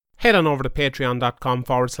Head on over to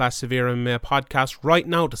patreon.com/Severe MMA podcast right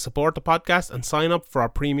now to support the podcast and sign up for our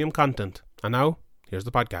premium content. And now, here's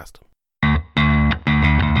the podcast.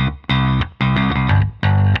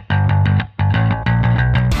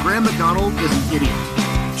 Graham McDonald is an idiot.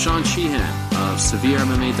 Sean Sheehan of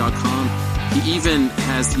SevereMMA.com. He even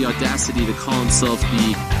has the audacity to call himself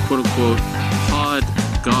the quote-unquote pod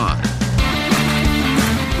god.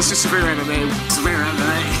 This is Severe MMA. Severe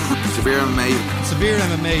MMA. Severe MMA. Severe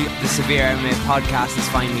MMA. The Severe MMA podcast is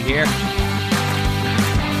finally here.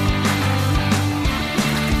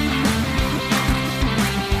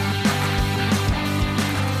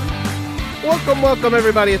 Welcome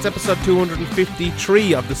everybody. It's episode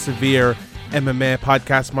 253 of the Severe MMA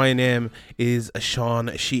podcast. My name is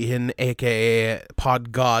Sean Sheehan, aka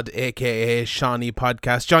Pod God, aka Shawnee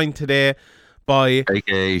Podcast, joined today by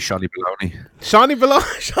aka Shawnee Baloney. Shawnee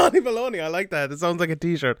Baloney. I like that. It sounds like a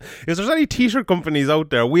t-shirt. If there's any t-shirt companies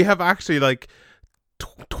out there, we have actually like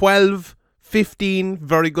 12, 15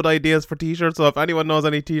 very good ideas for t-shirts. So if anyone knows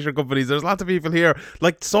any t-shirt companies, there's lots of people here.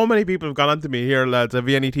 Like, so many people have gone on to me here, lads. Have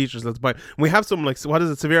you any t-shirts? Let's buy. We have some, like, what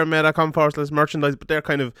is it, SevereMMA.com/merchandise, but they're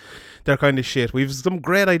kind of shit. We've some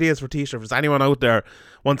great ideas for t-shirts. If anyone out there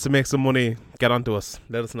wants to make some money, get onto us.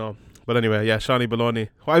 Let us know. But anyway, yeah, Shawnee Baloney.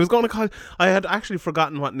 I had actually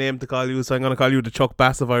forgotten what name to call you, so I'm going to call you the Chuck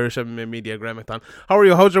Bass of Irish MMA Media, Graham McDonald. How are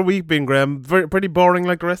you? How's your week been, Graham? Pretty boring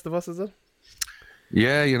like the rest of us, is it?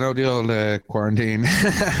 Yeah, you know, the old quarantine.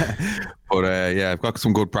 But yeah, I've got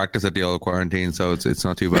some good practice at the old quarantine, so it's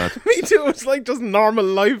not too bad. Me too. It's like just normal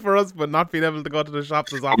life for us, but not being able to go to the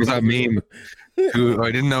shops as often. What was that meme?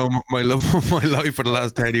 I didn't know my love of my life for the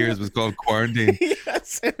last 10 years was called quarantine.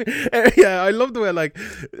 Yeah, I love the way, like,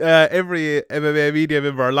 every MMA media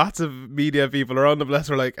member, lots of media people around the place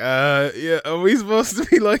were like, yeah, are we supposed to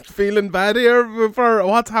be like feeling bad here for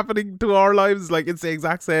what's happening to our lives? Like, it's the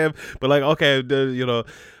exact same, but like, okay, you know,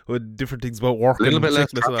 with different things about work. A little bit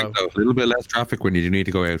less traffic, though. A little bit less traffic when you need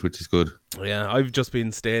to go out, which is good. Yeah, I've just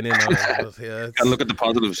been staying in. Yeah, look at the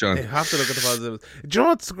positives, Sean. You have to look at the positives. Do you know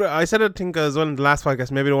what's great? I said, I think, as well in the last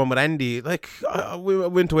podcast, maybe the one with Andy. Like, we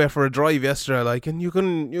went away for a drive yesterday, like, and you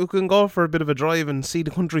can go for a bit of a drive and see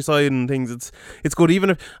the countryside and things. It's good. Even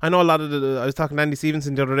if I know a lot of I was talking to Andy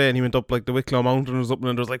Stevenson the other day, and he went up like the Wicklow Mountains up,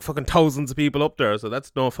 and there's like fucking thousands of people up there. So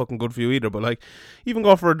that's no fucking good for you either. But like, even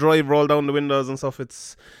go for a drive, roll down the windows and stuff.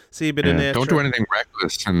 See a bit of nature. Don't do anything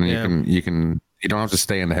reckless, and you don't have to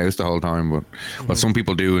stay in the house the whole time. But well, some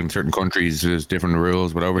people do in certain countries. There's different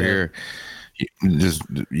rules, but over here,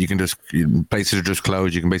 places are just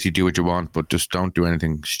closed. You can basically do what you want, but just don't do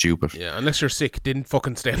anything stupid. Yeah, unless you're sick, didn't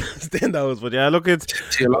fucking stay in the house. But yeah, look, a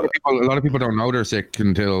lot of people don't know they're sick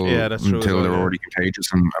until they're already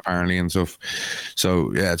contagious and apparently and stuff.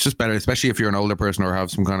 So yeah, it's just better, especially if you're an older person or have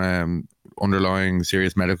some kind of underlying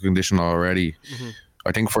serious medical condition already. Mm-hmm.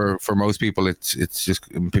 I think for most people, it's just,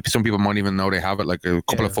 some people might even know they have it. Like a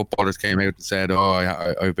couple of footballers came out and said,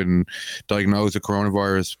 "Oh, I've been diagnosed with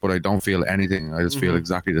coronavirus, but I don't feel anything. I just feel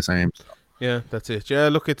exactly the same." Yeah, that's it. Yeah,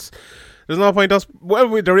 look, there's no point us.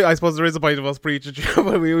 Well, I suppose there is a point of us preaching,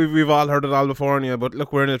 but we've all heard it all before, but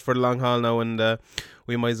look, we're in it for the long haul now, and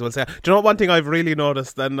we might as well say. Do you know one thing I've really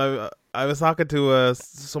noticed? And I was talking to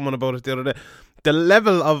someone about it the other day. The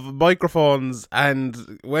level of microphones and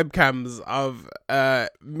webcams of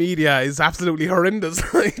media is absolutely horrendous.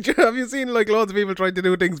 Have you seen like loads of people trying to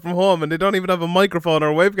do things from home and they don't even have a microphone or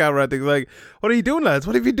a webcam or anything? Like, what are you doing, lads?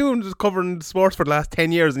 What have you doing just covering sports for the last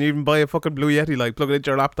 10 years and you even buy a fucking Blue Yeti, like plug it into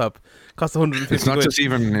your laptop? Costs 150 It's not quid. just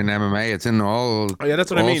even in MMA, it's in all that's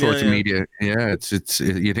what I mean. Sorts of media. Yeah, it's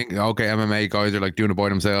you think, okay, MMA guys are like doing it by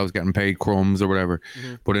themselves, getting paid crumbs or whatever.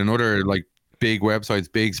 But in other like big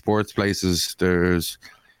websites, big sports places, there's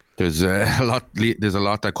a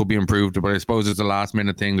lot that could be improved, but I suppose it's a last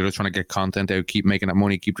minute thing. They're just trying to get content out, keep making that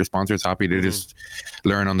money, keep their sponsors happy. They just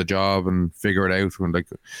learn on the job and figure it out. When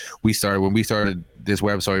we started this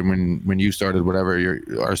website, when you started whatever,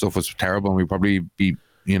 our stuff was terrible and we'd probably be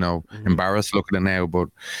embarrassed looking at it now, but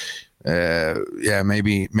yeah,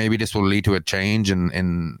 maybe this will lead to a change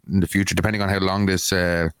in the future, depending on how long this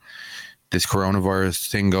coronavirus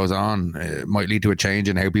thing goes on. It might lead to a change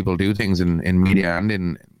in how people do things in media and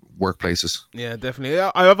in workplaces. Yeah, definitely.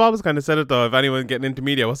 I've always kind of said it though, if anyone getting into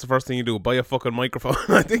media, what's the first thing you do? Buy a fucking microphone.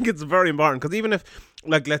 I think it's very important, because even if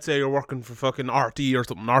like, let's say you're working for fucking RT or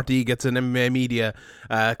something. RT gets an MMA media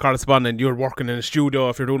correspondent. You're working in a studio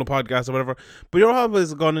if you're doing a podcast or whatever. But you're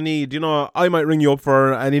always going to need, I might ring you up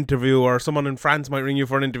for an interview, or someone in France might ring you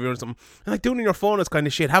for an interview or something. And like, doing it on your phone is kind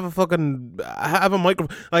of shit. Have a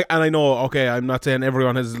microphone. Like, and I know, okay, I'm not saying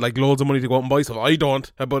everyone has like loads of money to go out and buy stuff. I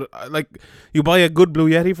don't. But like, you buy a good Blue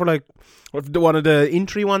Yeti for like, one of the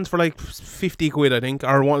entry ones for like 50 quid, I think.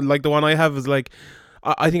 Or one, like the one I have is like,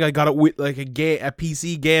 I think I got it with like a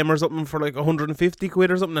PC game or something for like 150 quid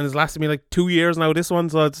or something, and it's lasted me like 2 years now, this one,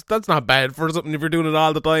 so that's not bad for something if you're doing it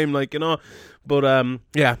all the time, like, but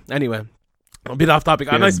yeah, anyway, a bit off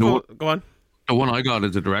topic. And I suppose, go on. The one I got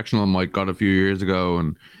is a directional mic, got a few years ago,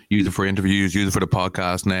 and use it for interviews, use it for the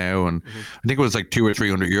podcast now, and I think it was like €200 or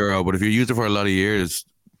 €300, but if you use it for a lot of years,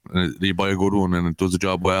 you buy a good one and it does the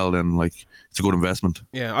job well, then like it's a good investment.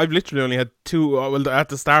 Yeah, I've literally only had two. Well, at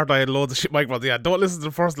the start I had loads of shit microphones. Yeah, don't listen to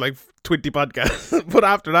the first like 20 podcasts. But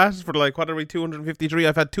after that, for like, what are we, 253,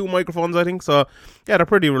 I've had two microphones, I think. So yeah, they're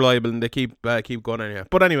pretty reliable and they keep going anyway.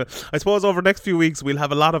 But anyway, I suppose over the next few weeks we'll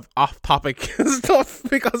have a lot of off-topic stuff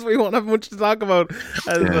because we won't have much to talk about.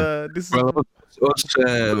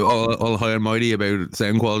 All high and mighty about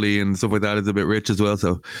sound quality and stuff like that is a bit rich as well.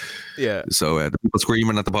 So yeah. So the people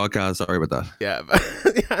screaming at the podcast, sorry about that. Yeah,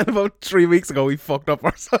 and about 3 weeks ago we fucked up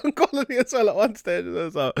our sound quality as well at one stage.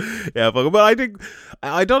 So yeah, but I think,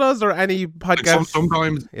 I don't know, is there any podcast?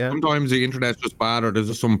 Sometimes the internet's just bad, or there's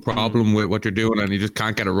just some problem with what you're doing and you just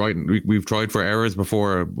can't get it right. And we've tried for errors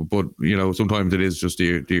before, but sometimes it is just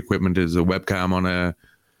the equipment is a webcam on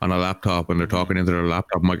a laptop and they're talking into their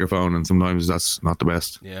laptop microphone, and sometimes that's not the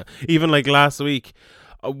best. Yeah, even like last week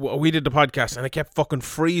we did the podcast and it kept fucking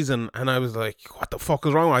freezing, and I was like, what the fuck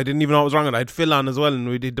is wrong? I didn't even know what was wrong, and I had Phil on as well, and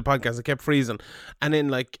we did the podcast, it kept freezing, and then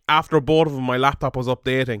like after both of them my laptop was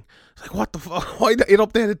updating. It's like, what the fuck? Why it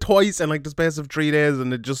updated twice in like the space of 3 days,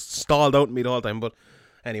 and it just stalled out me the whole time. But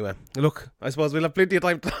anyway, look, I suppose we'll have plenty of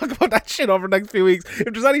time to talk about that shit over the next few weeks.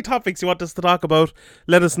 If there's any topics you want us to talk about,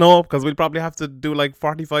 let us know, because we'll probably have to do like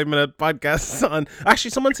 45-minute podcasts on.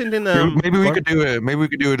 Actually, someone sent in. Maybe we could do it. Maybe we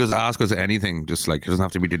could do it. Just ask us anything. Just like, it doesn't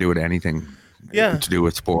have to be to do with anything. Yeah. To do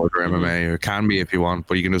with sport or MMA, or can be if you want,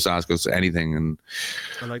 but you can just ask us anything, and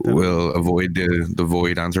like that. We'll avoid the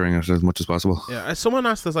void answering it as much as possible. Yeah, someone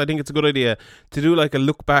asked us, I think it's a good idea to do like a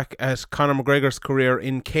look back at Conor McGregor's career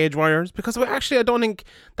in Cage Warriors, because I don't think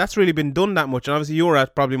that's really been done that much, and obviously you're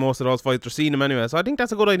at probably most of those fights or seen them anyway, so I think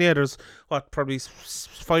that's a good idea. There's probably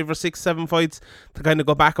 5 or 6, 7 fights to kind of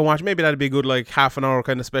go back and watch. Maybe that'd be a good like half an hour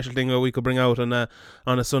kind of special thing that we could bring out on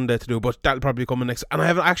a Sunday to do, but that'll probably come in next. And I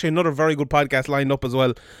have actually another very good podcast lined up as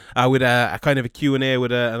well, with a kind of a Q&A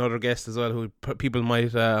with another guest as well, who people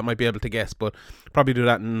might be able to guess, but probably do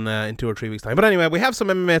that in 2 or 3 weeks time. But anyway, we have some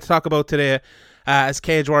MMA to talk about today, as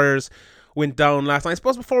Cage Warriors went down last night. I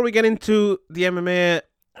suppose before we get into the MMA,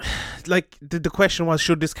 like the question was,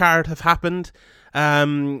 should this card have happened?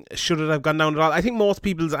 Should it have gone down at all? I think most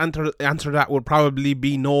people's answer to that would probably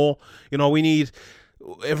be no. Everyone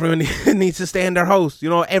needs to stay in their house.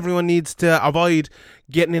 Everyone needs to avoid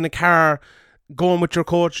getting in a car, going with your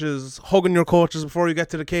coaches, hugging your coaches before you get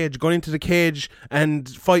to the cage, going into the cage and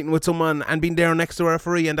fighting with someone and being there next to a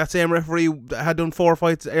referee, and that same referee had done 4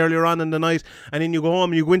 fights earlier on in the night, and then you go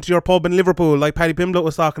home and you go into your pub in Liverpool like Paddy Pimblett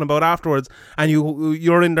was talking about afterwards, and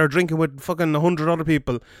you're in there drinking with fucking 100 other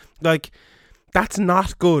people. Like, that's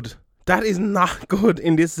not good. That is not good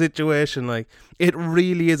in this situation. Like, it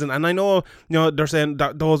really isn't. And I know, they're saying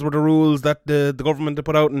that those were the rules that the government had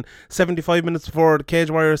put out, and 75 minutes before the Cage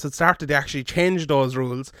Warriors had started, they actually changed those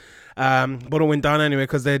rules. But it went down anyway,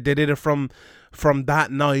 because they did it from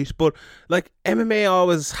that night. But like, MMA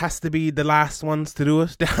always has to be the last ones to do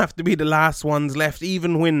it. They have to be the last ones left,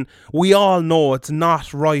 even when we all know it's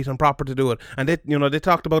not right and proper to do it. And they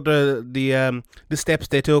talked about the steps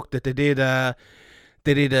they took, that they did.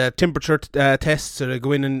 They did temperature tests, so they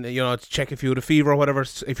go in and to check if you had a fever or whatever,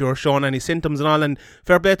 if you were showing any symptoms and all. And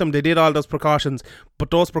fair play to them, they did all those precautions, but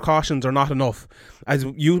those precautions are not enough. As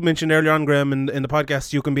you mentioned earlier on, Graham, in the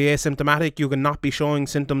podcast, you can be asymptomatic, you can not be showing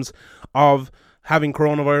symptoms of having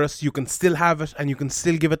coronavirus, you can still have it and you can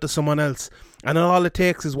still give it to someone else, and all it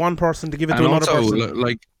takes is one person to give it to another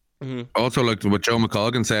person. Also, like what Joe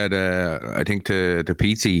McColgan said, I think to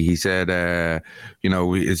Pizzi, he said,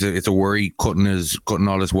 it's a worry cutting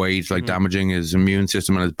all his weight, like damaging his immune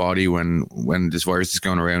system and his body when this virus is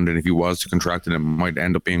going around, and if he was to contract it, it might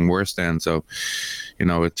end up being worse then. So, you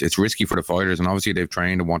know, it's risky for the fighters, and obviously they've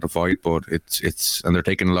trained and want to fight, but and they're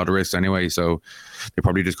taking a lot of risks anyway, so they're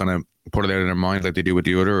probably just gonna put it out of their mind like they do with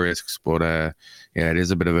the other risks. But yeah, it is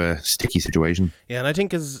a bit of a sticky situation. Yeah, and I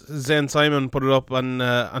think as Zane Simon put it up on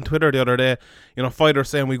Twitter the other day, you know, fighters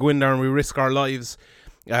saying we go in there and we risk our lives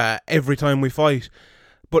every time we fight.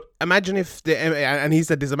 But imagine if and he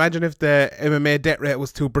said this, imagine if the MMA death rate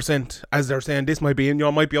was 2%, as they're saying this might be, and you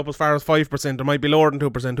know, might be up as far as 5%, it might be lower than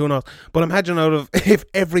 2%, who knows. But imagine if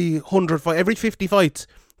every 50 fights,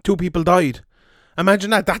 2 people died. Imagine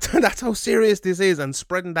that. That's how serious this is, and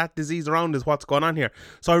spreading that disease around is what's going on here.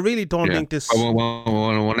 So I really don't think this.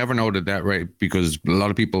 We'll never know that rate, because a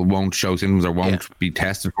lot of people won't show symptoms or won't be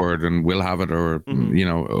tested for it and will have it, or you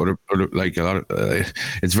know, or like a lot of.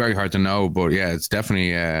 It's very hard to know, but yeah, it's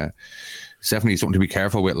definitely something to be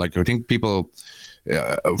careful with. Like, I think people.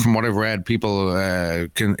 From what I've read, people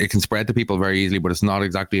can spread to people very easily, but it's not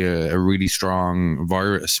exactly a really strong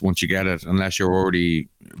virus once you get it, unless you're already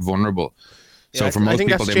vulnerable. So for most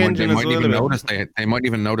people, they might even notice they might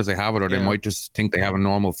even notice they have it, or they might just think they have a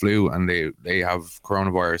normal flu and they have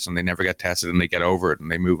coronavirus and they never get tested and they get over it and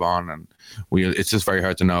they move on. And it's just very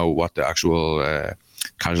hard to know what the actual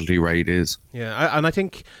casualty rate is. Yeah, and I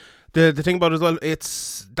think the thing about it as well,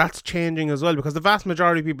 that's changing as well, because the vast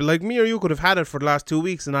majority of people like me or you could have had it for the last 2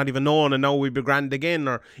 weeks and not even known, and now we'd be grand again.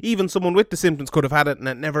 Or even someone with the symptoms could have had it and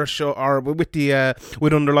it never show, or with the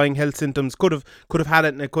with underlying health symptoms could have had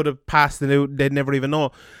it and it could have passed and they'd never even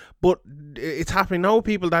know. But it's happening now.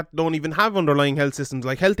 People that don't even have underlying health systems,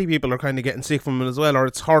 like healthy people, are kind of getting sick from it as well, or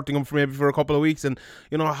it's hurting them for a couple of weeks. And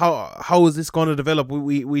you know, how is this going to develop?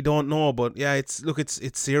 We don't know. But yeah, it's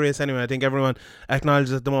serious anyway. I think everyone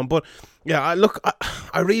acknowledges it at the moment. But yeah,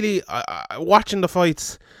 I really watching the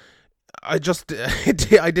fights, I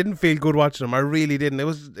didn't feel good watching them. I really didn't.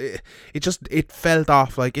 It felt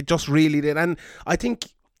off. Like, it just really did. And I think,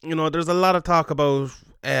 you know, there's a lot of talk about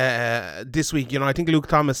this week, you know, I think Luke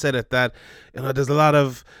Thomas said it, that, you know,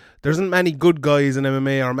 there isn't many good guys in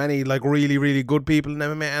MMA, or many like really, really good people in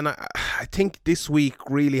MMA, and I think this week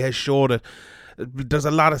really has showed it. There's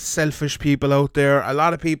a lot of selfish people out there, a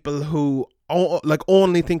lot of people who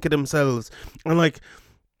only think of themselves, and like,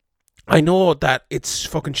 I know that it's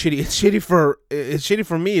fucking shitty. It's shitty for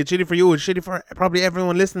me. It's shitty for you. It's shitty for probably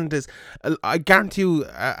everyone listening to this. I guarantee you,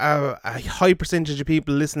 a high percentage of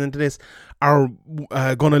people listening to this are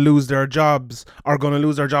going to lose their jobs. Are going to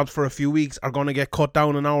lose their jobs for a few weeks. Are going to get cut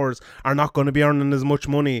down in hours. Are not going to be earning as much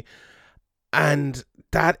money, and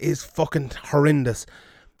that is fucking horrendous.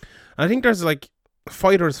 I think there's like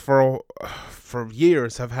fighters for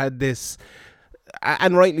years have had this.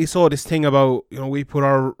 And rightly so, this thing about, you know, we put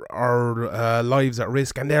our lives at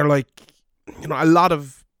risk, and they're like, you know, a lot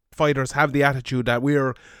of fighters have the attitude that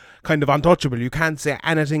we're kind of untouchable. You can't say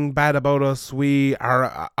anything bad about us. We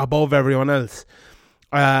are above everyone else.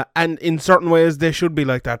 And in certain ways, they should be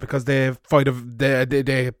like that, because they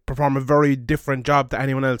perform a very different job to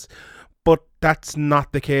anyone else. But that's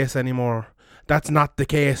not the case anymore. That's not the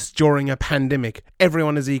case during a pandemic.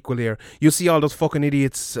 Everyone is equal here. You see all those fucking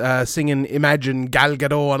idiots singing Imagine, Gal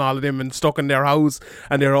Gadot and all of them, and stuck in their house,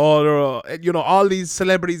 and they're all, you know, all these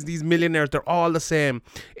celebrities, these millionaires, they're all the same.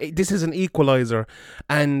 This is an equalizer,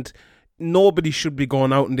 and nobody should be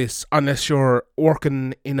going out in this unless you're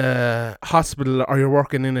working in a hospital or you're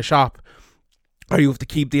working in a shop, or you have to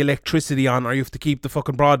keep the electricity on, or you have to keep the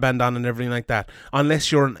fucking broadband on and everything like that. Unless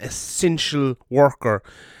you're an essential worker.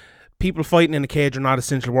 People fighting in a cage are not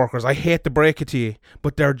essential workers. I hate to break it to you,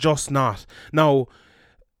 but they're just not. Now,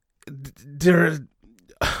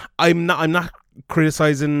 I'm not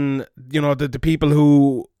criticizing, you know, the people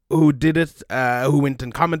who did it, who went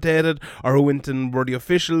and commentated, or who went and were the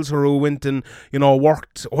officials, or who went and, you know,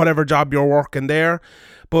 worked whatever job you're working there.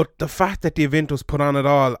 But the fact that the event was put on at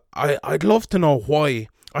all, I'd love to know why.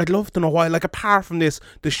 I'd love to know why. Like, apart from this,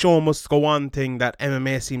 the show must go on thing that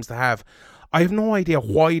MMA seems to have, I have no idea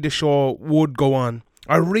why the show would go on.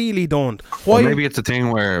 I really don't. Why? Well, maybe it's a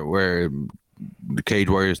thing where the Cage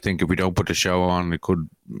Warriors think if we don't put the show on, it could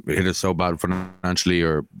hit us so bad financially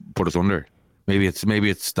or put us under. Maybe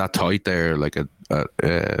it's that tight there. Like I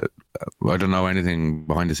don't know anything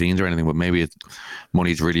behind the scenes or anything, but maybe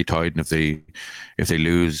money's really tight, and if they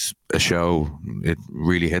lose a show, it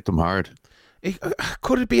really hit them hard.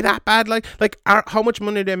 Could it be that bad? How much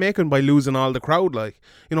money are they making by losing all the crowd? Like,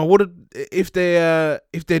 you know, would it if they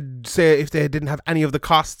didn't have any of the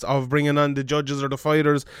costs of bringing on the judges or the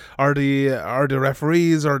fighters or the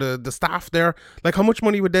referees or the staff there? Like, how much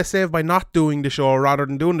money would they save by not doing the show rather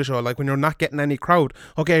than doing the show? Like, when you're not getting any crowd,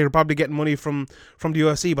 okay, you're probably getting money from the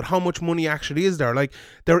UFC, but how much money actually is there? Like,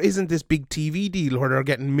 there isn't this big TV deal where they're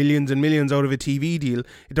getting millions and millions out of a TV deal.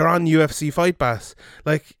 They're on UFC Fight Pass.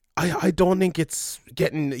 Like, I don't think it's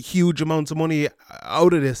getting huge amounts of money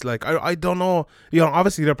out of this. Like, I don't know. You know,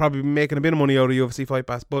 obviously they're probably making a bit of money out of UFC Fight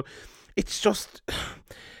Pass, but it's just...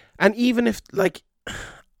 And even if, like...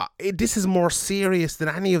 this is more serious than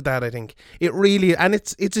any of that, I think. It really... And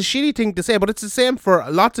it's a shitty thing to say, but it's the same for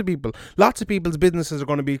lots of people. Lots of people's businesses are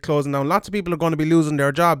going to be closing down. Lots of people are going to be losing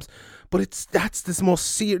their jobs. But it's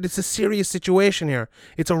a serious situation here.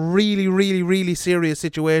 It's a really, really, really serious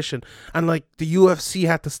situation. And like the UFC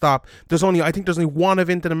had to stop. I think there's only one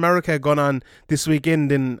event in America going on this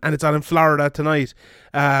weekend, and it's on in Florida tonight.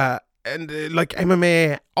 Like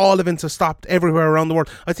MMA, all events have stopped everywhere around the world.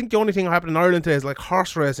 I think the only thing that happened in Ireland today is like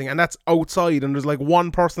horse racing, and that's outside, and there's like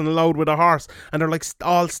one person allowed with a horse, and they're like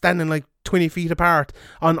all standing like 20 feet apart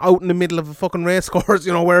out in the middle of a fucking race course,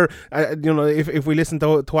 you know, where you know, if we listen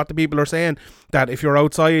to what the people are saying, that if you're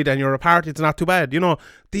outside and you're apart, it's not too bad. You know,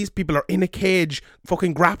 these people are in a cage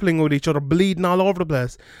fucking grappling with each other, bleeding all over the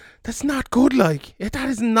place. That's not good. Like, that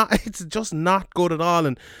is not, it's just not good at all.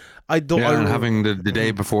 And I don't. Yeah, and having the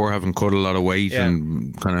day before having cut a lot of weight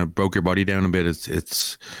and kind of broke your body down a bit.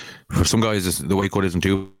 It's for some guys the weight cut isn't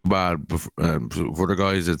too bad. But for other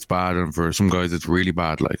guys it's bad, and for some guys it's really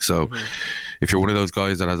bad. Like, so, if you're one of those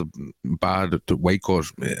guys that has a bad weight cut,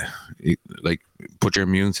 like, put your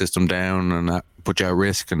immune system down and that put you at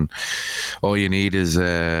risk. And all you need is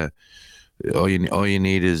all you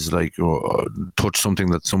need is like touch something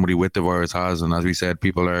that somebody with the virus has, and as we said,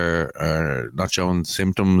 people are not showing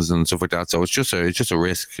symptoms and stuff like that. So it's just a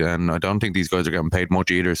risk, and I don't think these guys are getting paid much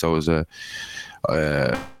either. So it was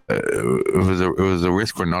a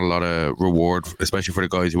risk for not a lot of reward, especially for the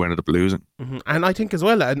guys who ended up losing. And I think as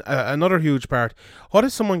well, another huge part, what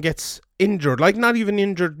if someone gets injured, like not even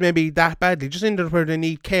injured maybe that badly, just injured where they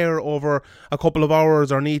need care over a couple of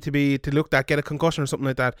hours or need to be looked at, get a concussion or something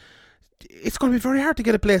like that? It's going to be very hard to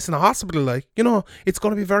get a place in a hospital. Like, you know, it's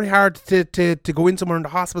going to be very hard to go in somewhere, and the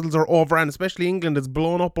hospitals are over, and especially England is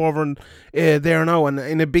blown up over and there now, and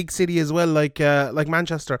in a big city as well, like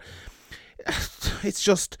Manchester.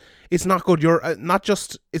 It's not good. You're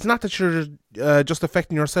it's not that you're just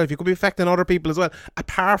affecting yourself. You could be affecting other people as well.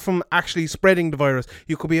 Apart from actually spreading the virus,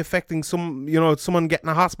 you could be affecting someone getting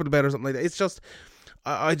a hospital bed or something like that. It's just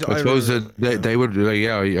I suppose they would,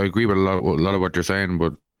 yeah, I agree with a lot of what you're saying,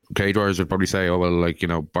 but cage warriors would probably say, oh well, like, you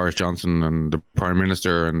know, Boris Johnson and the Prime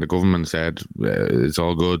Minister and the government said it's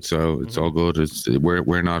all good, so it's all good.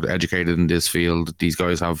 We're not educated in this field. These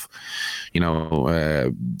guys have, you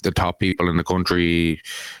know, the top people in the country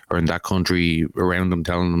or in that country around them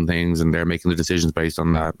telling them things, and they're making the decisions based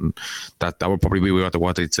on that. And that would probably be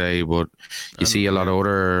what they'd say. But you see a lot of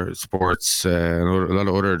other sports, a lot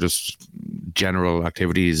of other just general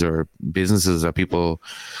activities or businesses that people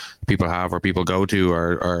have or people go to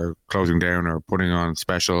are closing down or putting on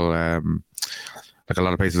special, like a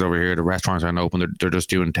lot of places over here, the restaurants aren't open, they're just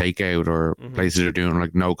doing takeout, or places are doing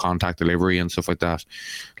like no contact delivery and stuff like that.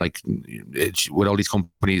 Like, with all these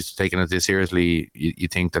companies taking it this seriously, you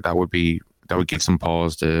think that would give some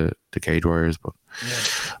pause to cage warriors. But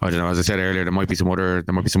I don't know, as I said earlier, there might be some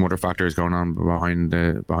other factors going on behind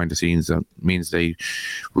the scenes that means they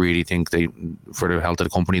really think for the health of the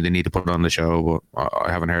company, they need to put it on the show. But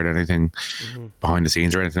I haven't heard anything behind the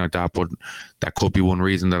scenes or anything like that. But that could be one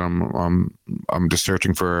reason that I'm just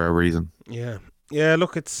searching for a reason. Yeah.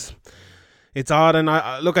 Look, it's odd, and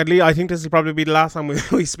I think this will probably be the last time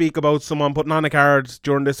we speak about someone putting on a card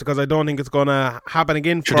during this, because I don't think it's going to happen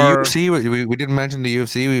again. For the UFC, we didn't mention the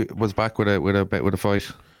UFC was back with a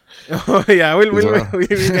fight. Oh yeah, we'll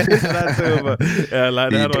get into that too. But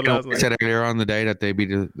yeah, I said earlier on the day that they'd be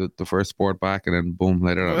the first sport back, and then boom,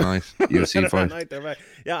 later that night, UFC fight.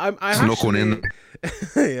 Yeah, I snuck one in.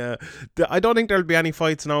 Yeah, I don't think there'll be any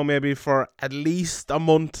fights now, maybe for at least a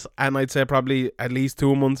month, and I'd say probably at least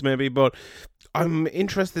 2 months maybe. But I'm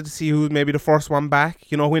interested to see who's maybe the first one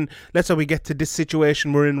back. You know, when, let's say we get to this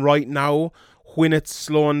situation we're in right now, when it's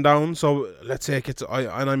slowing down. So let's say it gets,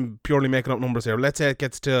 and I'm purely making up numbers here, let's say it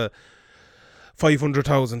gets to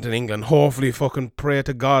 500,000 in England. Hopefully, fucking pray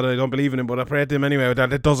to God, I don't believe in him, but I pray to him anyway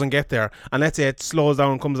that it doesn't get there. And let's say it slows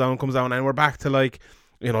down, comes down, and we're back to like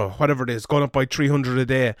you know, whatever it is, going up by 300 a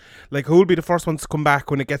day. Like, who will be the first ones to come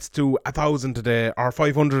back when it gets to 1,000 a day or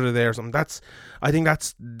 500 a day or something? I think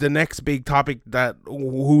that's the next big topic, that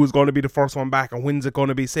who is going to be the first one back and when's it going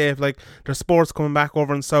to be safe. Like, there's sports coming back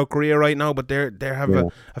over in South Korea right now, but they have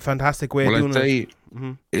a fantastic way of doing it.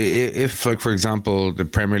 If, like, for example, the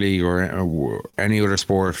Premier League or any other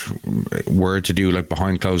sport were to do like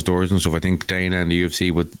behind closed doors and stuff, I think Dana and the UFC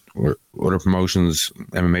or other promotions,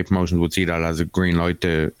 MMA promotions, would see that as a green light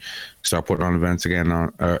to start putting on events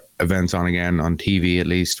on again on TV, at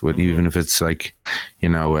least, with even if it's like, you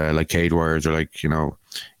know, like Cage Warriors, or like, you know,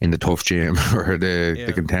 in the Tough Gym or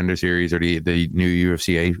the Contender Series or the new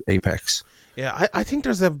UFC Apex. Yeah, I think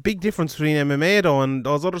there's a big difference between MMA though and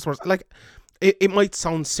those other sports. Like, it might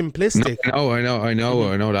sound simplistic. No, I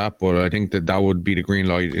know that, but I think that would be the green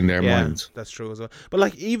light in their minds. That's true as well. But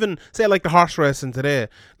like, even say like the horse racing today,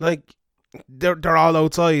 like they're all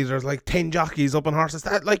outside. There's like 10 jockeys up on horses.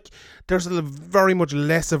 That, like, there's very much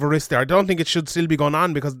less of a risk there. I don't think it should still be going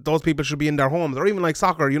on, because those people should be in their homes. Or even like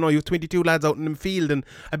soccer, you know, you have 22 lads out in the field in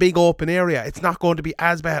a big open area. It's not going to be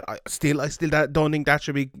as bad. I still don't think that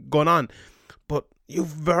should be going on. But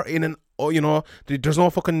there's no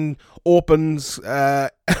fucking open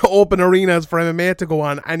arenas for MMA to go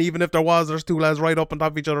on, and even if there was, there's two lads right up on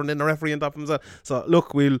top of each other and then the referee on top of himself. So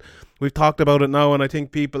look, we've talked about it now, and I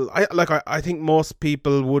think I think most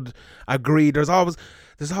people would agree. There's always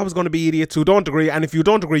going to be idiots who don't agree, and if you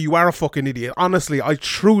don't agree, you are a fucking idiot. Honestly, I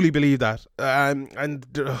truly believe that. And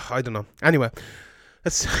I don't know. Anyway,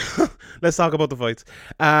 let's talk about the fights.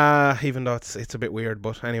 Even though it's a bit weird,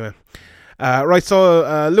 but anyway. Right,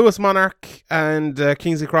 so Lewis Monarch and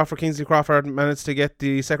Kingsley Crawford managed to get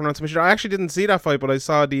the second round submission. I actually didn't see that fight, but I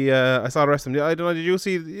saw the rest of them. I don't know. Did you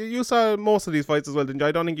see? You saw most of these fights as well, didn't you?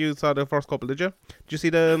 I don't think you saw the first couple, did you? Did you see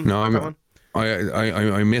the? No, one?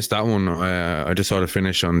 I missed that one. I just saw the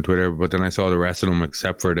finish on Twitter, but then I saw the rest of them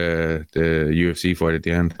except for the UFC fight at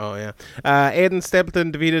the end. Oh yeah, Aiden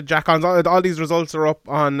Stapleton defeated Jack Collins. All these results are up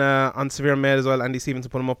on Severe MMA as well. Andy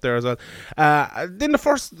Stevenson put them up there as well. Then the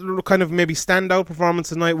first kind of maybe standout performance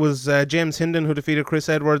tonight was James Hinden, who defeated Chris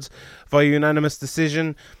Edwards via unanimous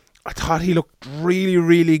decision. I thought he looked really,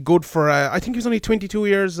 really good for I think he was only 22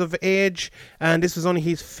 years of age, and this was only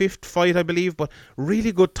his 5th fight, I believe, but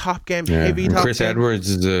really good top game, heavy top Chris game. Edwards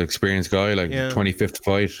is an experienced guy, like 25th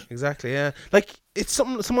fight. Exactly, yeah. Like, it's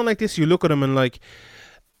someone like this, you look at him and like,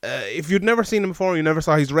 if you'd never seen him before, you never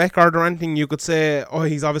saw his record or anything, you could say, oh,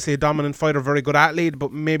 he's obviously a dominant fighter, very good athlete,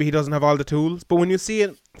 but maybe he doesn't have all the tools. But when you see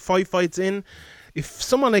it 5 fights in, if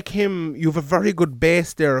someone like him, you have a very good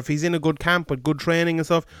base there. If he's in a good camp with good training and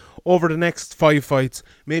stuff, over the next 5 fights,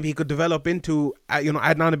 maybe he could develop into, adding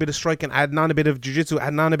on a bit of striking, adding on a bit of jiu-jitsu,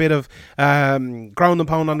 adding on a bit of ground and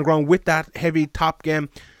pound on the ground with that heavy top game.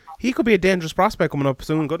 He could be a dangerous prospect coming up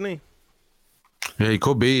soon, couldn't he? Yeah, he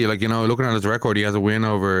could be. Like, you know, looking at his record, he has a win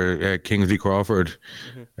over Kingsley Crawford,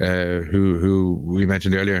 who we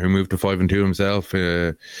mentioned earlier, who moved to 5-2 himself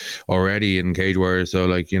already in Cage Warriors. So,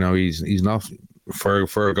 like, you know, he's not,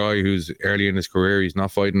 for a guy who's early in his career, he's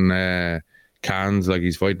not fighting cans. Like,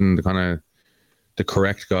 he's fighting the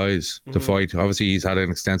correct guys to fight. Obviously, he's had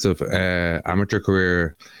an extensive amateur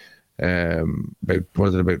career.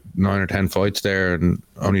 About 9 or 10 fights there, and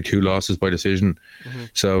only 2 losses by decision.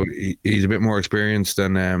 So he's a bit more experienced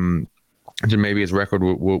than maybe his record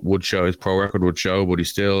would show, his pro record would show, but he's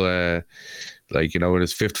still like, you know, in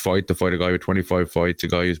his 5th fight to fight a guy with 25 fights, a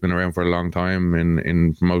guy who's been around for a long time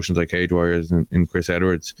in promotions like Cage Warriors and in Chris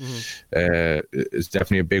Edwards. It's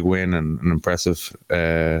definitely a big win and an impressive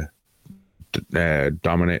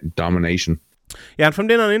domination. Yeah, and from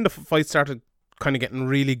then on in, the fight started kind of getting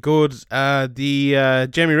really good. The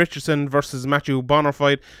Jamie Richardson versus Matthew Bonner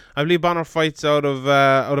fight, I believe Bonner fights out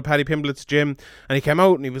of Paddy Pimblett's gym, and he came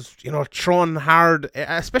out and he was, you know, throwing hard,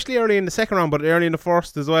 especially early in the second round, but early in the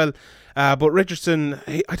first as well. But Richardson,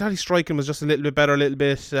 I thought his striking was just a little bit better, a little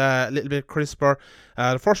bit crisper.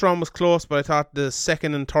 The first round was close, but I thought the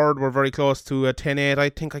second and third were very close to a 10-8. I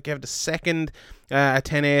think I gave the second a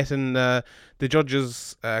 10-8, and the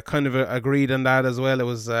judges kind of agreed on that as well. It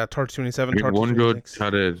was 30-27. One judge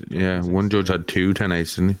had one judge had 2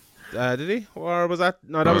 10-8s, didn't he? Did he? Or was that?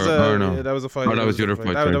 No, that was a fight. Oh, that was the other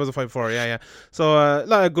fight. That was a 5-4. Yeah. So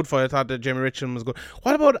a good fight. I thought that Jamie Richardson was good.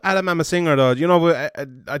 What about Adam Amasinger though? You know,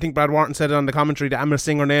 I think Brad Wharton said it on the commentary. The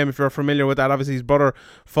Amasinger name, if you're familiar with that, obviously his brother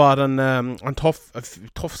fought on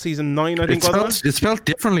tough season 9. I think it's spelled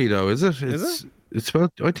differently though, is it? Is it? It's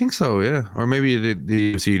about, I think so, yeah. Or maybe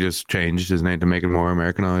the UFC just changed his name to make it more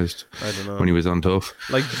Americanized. I don't know. When he was on Tough.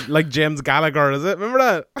 Like James Gallagher, is it? Remember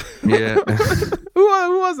that? Yeah.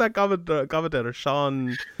 Who was that commentator?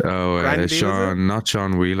 Sean. Oh, Sean, not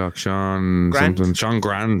Sean Wheelock, Sean Grant? something. Sean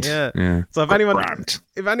Grant. Yeah. So if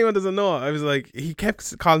anyone doesn't know, I was like, he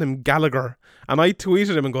kept calling him Gallagher, and I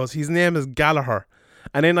tweeted him and goes, his name is Gallagher.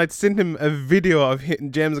 And then I'd sent him a video of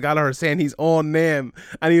James Gallagher saying his own name,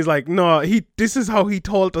 and he's like, "No, this is how he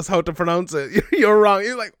told us how to pronounce it. You're wrong."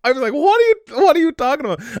 He's like, "I was like, what are you talking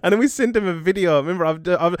about?" And then we sent him a video. Remember,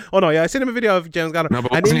 I sent him a video of James Gallagher. No,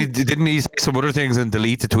 but didn't he say some other things and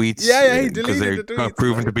delete the tweets? Yeah, he deleted the tweets. Got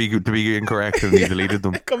proven to be incorrect, and he deleted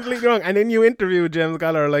them. Completely wrong. And then you interviewed James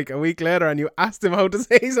Gallagher like a week later, and you asked him how to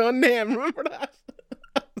say his own name. Remember that?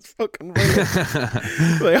 It's fucking brilliant.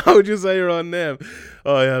 Like, how would you say your own name?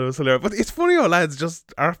 Oh yeah, it was hilarious. But it's funny how lads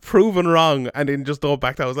just are proven wrong and then just don't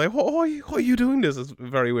back down. I was like, why are you doing this? It's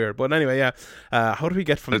very weird. But anyway, yeah. How do we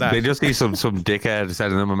get from that? They just see some dickhead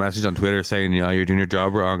sending them a message on Twitter saying, "Yeah, you're doing your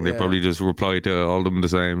job wrong." They probably just reply to all of them the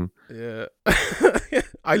same. Yeah.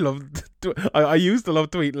 I used to love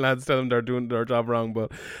tweeting lads telling them they're doing their job wrong,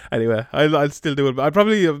 but anyway, I'll still do it. But I'd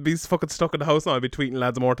probably be fucking stuck in the house now. I'd be tweeting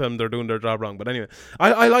lads more telling them they're doing their job wrong. But anyway,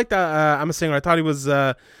 I like that. I'm a singer. I thought he was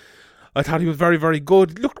very, very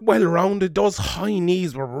good. Looked well rounded. Those high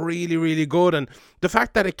knees were really, really good, and the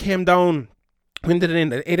fact that it came down. When did it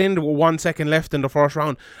end? It ended with 1 second left in the first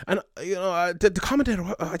round, and the commentator,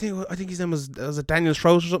 I think his name was it Daniel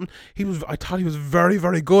Strauss or something. I thought he was very,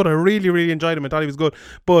 very good. I really, really enjoyed him. I thought he was good,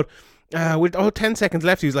 but with 10 seconds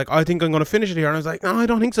left, he was like, "I think I'm going to finish it here," and I was like, "No, I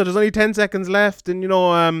don't think so. There's only 10 seconds left," and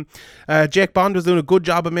Jake Bond was doing a good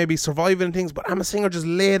job of maybe surviving and things, but Amos Singer just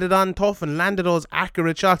laid it on tough and landed those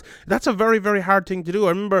accurate shots. That's a very, very hard thing to do. I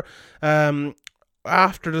remember.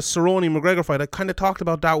 After the Cerrone McGregor fight, I kind of talked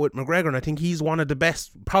about that with McGregor, and I think he's one of the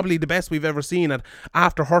best, probably the best we've ever seen at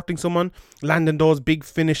after hurting someone, landing those big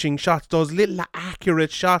finishing shots, those little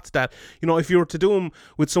accurate shots that, if you were to do them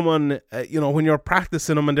with someone, when you're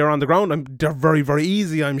practicing them and they're on the ground, they're very, very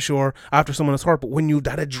easy, I'm sure, after someone is hurt. But when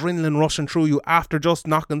that adrenaline rushing through you after just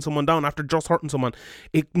knocking someone down, after just hurting someone,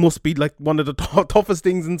 it must be like one of the toughest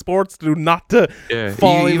things in sports to do, not to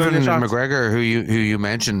fall in on the shots. McGregor, who you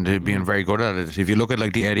mentioned, being very good at it. If you look at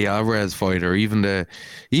like the Eddie Alvarez fight, or even the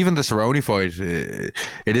Cerrone fight,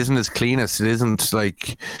 it isn't as clean as it isn't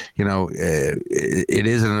like it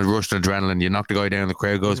is in a rush of adrenaline. You knock the guy down, the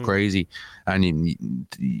crowd goes crazy, and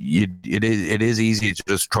it is easy to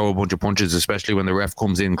just throw a bunch of punches, especially when the ref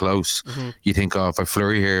comes in close. You think, if I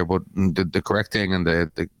flurry here, but the correct thing and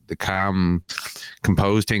the calm,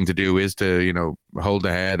 composed thing to do is to hold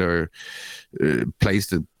the head or place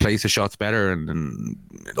the shots better, and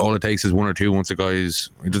all it takes is one or two. Once the guys,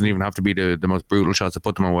 it doesn't even have to be the most brutal shots to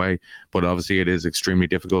put them away, but obviously it is extremely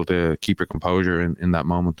difficult to keep your composure in that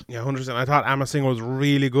moment. Yeah, 100%. I thought Amos Singer was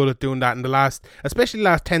really good at doing that in especially the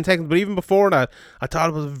last 10 seconds, but even before that, I thought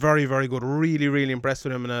it was very, very good. Really, really impressed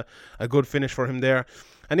with him, and a good finish for him there.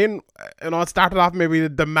 And then, it started off maybe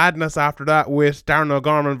the madness after that with Darren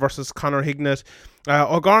O'Gorman versus Conor Hignett.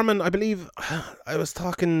 O'Gorman, I believe, I was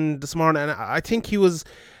talking this morning, and I think he was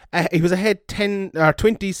ahead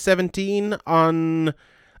 2017 on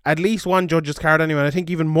at least one judge's card anyway. And I think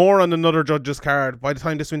even more on another judge's card by the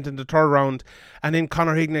time this went into the third round. And then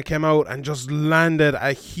Conor Hignett came out and just landed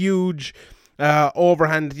a huge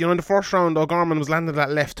overhand. In the first round, O'Gorman was landing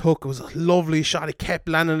that left hook. It was a lovely shot. He kept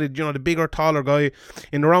landing it, the bigger, taller guy.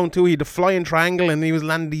 In the round two, he had the flying triangle, and he was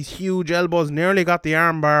landing these huge elbows, nearly got the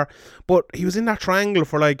arm bar, but he was in that triangle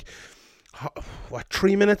for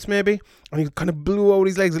 3 minutes maybe, and he kind of blew out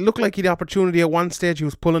his legs. It looked like he had the opportunity at one stage. He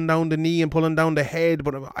was pulling down the knee and pulling down the head,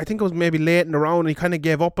 but I think it was maybe late in the round, and he kind of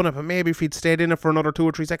gave up on it. But maybe if he'd stayed in it for another 2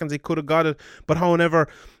 or 3 seconds, he could have got it, but however,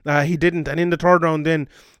 he didn't. And in the third round then,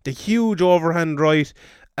 the huge overhand right,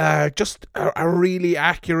 just a really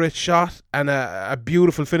accurate shot and a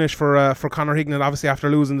beautiful finish for Conor Hignett, obviously after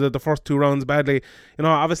losing the first 2 rounds badly.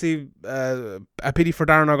 Obviously a pity for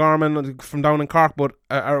Darren O'Gorman from down in Cork, but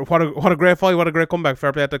what a great fight, what a great comeback.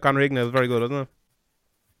 Fair play to Conor Hignett. It was very good, wasn't it?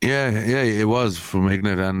 Yeah, it was from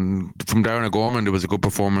Hignett, and from Darren O'Gorman there was a good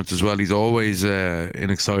performance as well. He's always in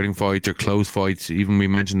exciting fights or close fights. Even we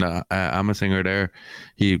mentioned Amos Singer there.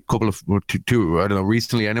 He two I don't know,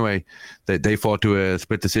 recently anyway, they fought to a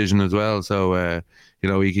split decision as well. So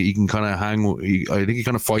he can kind of hang. I think he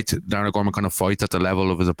kind of fights. Darren O'Gorman kind of fights at the level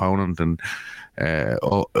of his opponent, and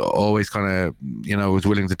always kind of was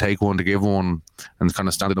willing to take one to give one, and kind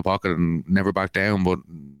of stand in the pocket and never back down. But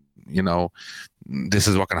this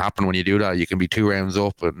is what can happen when you do that. You can be 2 rounds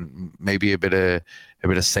up, and maybe a bit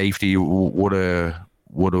of safety would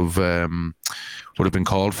have would have been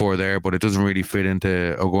called for there, but it doesn't really fit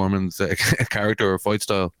into O'Gorman's character or fight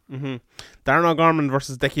style. Darren O'Gorman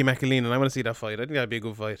versus Decky McAleen, and I want to see that fight. I think that'd be a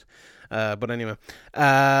good fight. But anyway,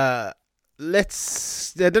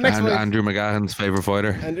 let's the next fight. Andrew McGahan's favourite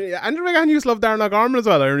fighter. Andrew McGahan used to love Darren O'Gorman as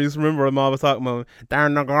well. I used to remember him always talking about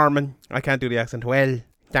Darren O'Gorman. I can't do the accent well.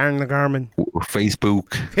 Darren O'Gorman.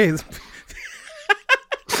 Facebook.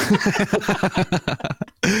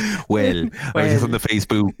 well, I was just on the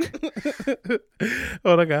Facebook.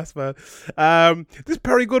 Oh, the gas, man. This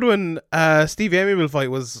Perry Goodwin Steve Amiable fight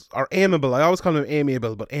was, or Amiable, I always call him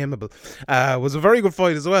Amiable, but Amiable, was a very good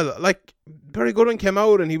fight as well. Like, Perry Goodwin came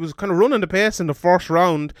out and he was kind of running the pace in the first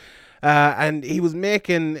round, and he was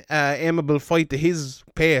making Amiable fight to his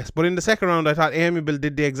pace. But in the second round, I thought Amiable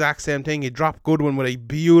did the exact same thing. He dropped Goodwin with a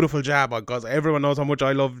beautiful jab, because everyone knows how much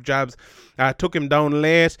I love jabs. Took him down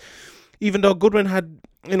late, even though Goodwin had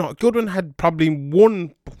probably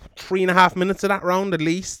won 3.5 minutes of that round at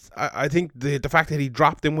least. I think the fact that he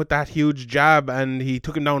dropped him with that huge jab and he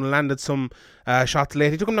took him down and landed some shots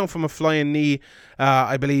late. He took him down from a flying knee,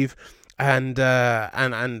 I believe. And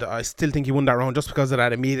I still think he won that round just because of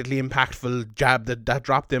that immediately impactful jab that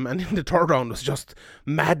dropped him. And in the third round was just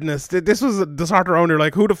madness. This was the sort of round you're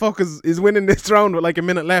like, who the fuck is winning this round with like a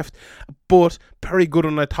minute left? But Perry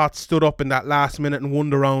Goodwin, I thought, stood up in that last minute and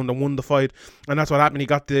won the round and won the fight. And that's what happened. He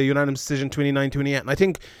got the unanimous decision 29-28. And I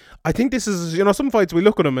think this is, some fights we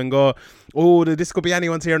look at them and go, oh, this could be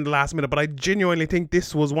anyone's here in the last minute. But I genuinely think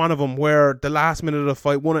this was one of them where the last minute of the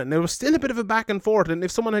fight won it. And there was still a bit of a back and forth. And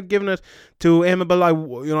if someone had given it to Amiable, I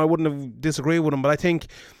wouldn't have disagreed with him. But I think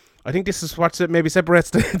this is what maybe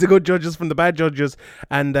separates the good judges from the bad judges.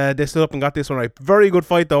 And they stood up and got this one right. Very good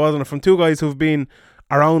fight though, wasn't it? From two guys who've been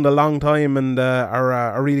around a long time and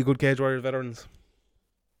are really good Cage Warriors veterans.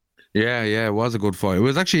 Yeah, it was a good fight. It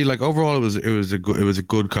was actually like overall it was a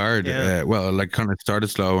good card. Yeah. Well, like kind of started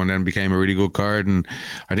slow and then became a really good card. And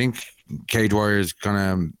I think Cage Warriors kind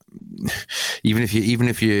of, even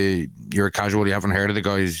if you're a casual, you haven't heard of the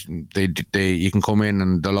guys, they you can come in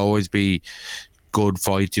and they'll always be good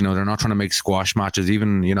fights. They're not trying to make squash matches.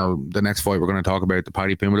 Even the next fight we're going to talk about, the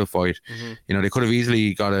Paddy Pimblett fight. They could have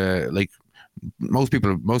easily got most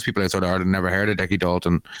people outside of Ireland never heard of Decky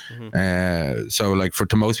Dalton. So like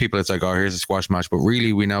to most people it's like, oh, here's a squash match, but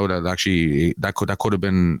really we know that actually that could have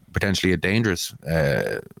been potentially a dangerous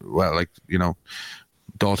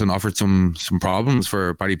Dalton offered some problems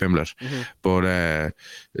for Paddy Pimblett. But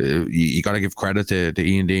you got to give credit to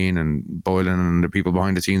Ian Dean and Boylan and the people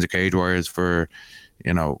behind the scenes of Cage Warriors for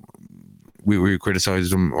we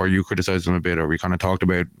criticized them, or you criticized them a bit, or we kind of talked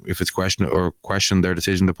about if it's questioned their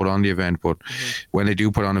decision to put on the event. But when they do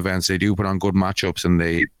put on events, they do put on good matchups, and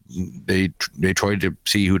they try to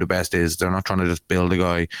see who the best is. They're not trying to just build a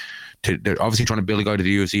guy. They're obviously trying to build a guy to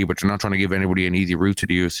the UFC, but they're not trying to give anybody an easy route to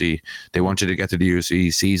the UFC. They want you to get to the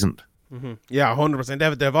UFC seasoned. Yeah,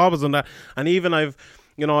 100%. They've always done that, and even I've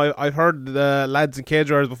heard the lads in Cage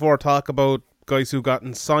Warriors before talk about guys who've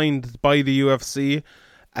gotten signed by the UFC.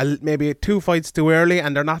 Maybe 2 fights too early,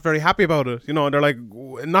 and they're not very happy about it. They're like,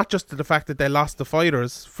 not just to the fact that they lost the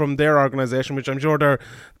fighters from their organization, which I'm sure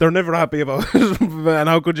they're never happy about, and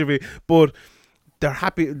how could you be? But they're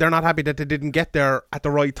not happy that they didn't get there at the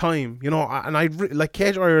right time. And I like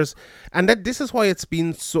Cage Warriors, and this is why it's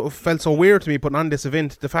been felt so weird to me putting on this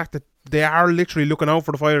event. The fact that they are literally looking out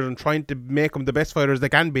for the fighters and trying to make them the best fighters they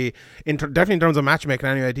can be. Definitely in terms of matchmaking.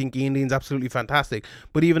 Anyway, I think Ian Dean's absolutely fantastic,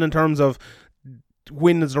 but even in terms of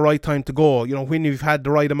when is the right time to go, when you've had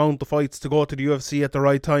the right amount of fights to go to the UFC at the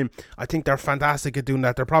right time, I think they're fantastic at doing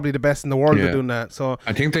that. They're probably the best in the world at doing that. So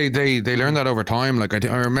I think they learned that over time. Like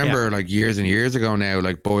I remember like years and years ago now,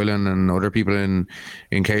 like Boylan and other people in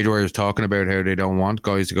Cage Warriors talking about how they don't want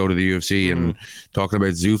guys to go to the UFC and talking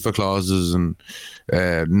about Zuffa clauses and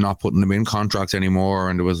not putting them in contracts anymore.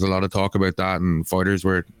 And there was a lot of talk about that, and fighters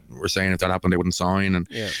were saying if that happened they wouldn't sign. And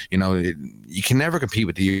you can never compete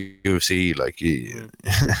with the UFC. Like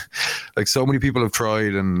like so many people have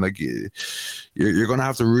tried, and like you're going to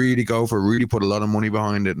have to really go for really put a lot of money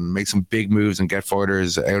behind it and make some big moves and get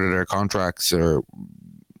fighters out of their contracts, or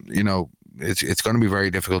it's going to be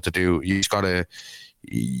very difficult to do. You just gotta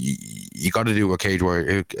do a Cage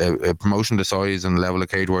Warrior, a promotion the size and level of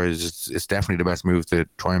Cage Warriors. It's definitely the best move to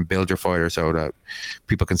try and build your fighter so that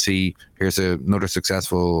people can see here's another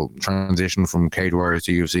successful transition from Cage Warriors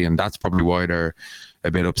to UFC. And that's probably why they're a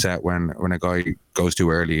bit upset when a guy goes too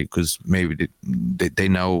early, because maybe they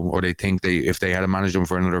know, or they think if they had managed him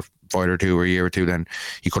for another fight or two or a year or two, then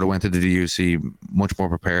he could have went to the UFC much more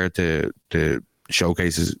prepared to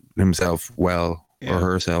showcase himself well or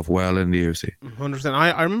herself well in the UFC. 100%.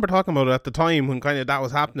 I remember talking about it at the time when kind of that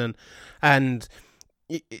was happening, and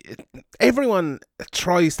everyone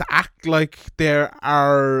tries to act like they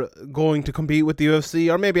are going to compete with the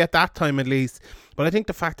UFC, or maybe at that time at least. But I think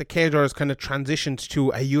the fact that Cage Warriors kind of transitioned to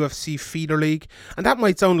a UFC feeder league, and that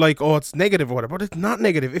might sound like, oh, it's negative or whatever, but it's not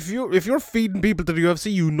negative. If you're feeding people to the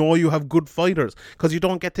UFC, you know you have good fighters, because you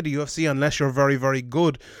don't get to the UFC unless you're very, very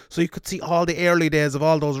good. So you could see all the early days of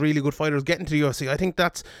all those really good fighters getting to the UFC. I think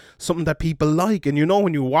that's something that people like. And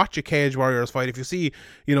when you watch a Cage Warriors fight, if you see,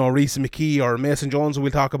 Reese McKee or Mason Jones, who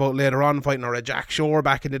we'll talk about later on, fighting, or a Jack Shore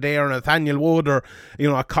back in the day, or a Nathaniel Wood, or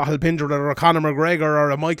a Cathal Pendred, or a Conor McGregor,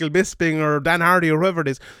 or a Michael Bisping, or Dan Hardy, or whoever it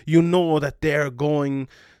is, that they're going,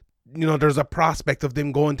 there's a prospect of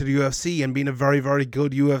them going to the UFC and being a very, very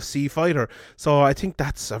good UFC fighter. So I think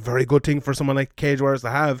that's a very good thing for someone like Cage Warriors to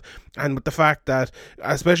have. And with the fact that,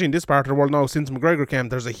 especially in this part of the world now, since McGregor came,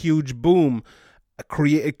 there's a huge boom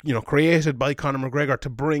created by Conor McGregor to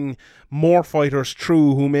bring more fighters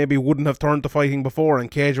through who maybe wouldn't have turned to fighting before,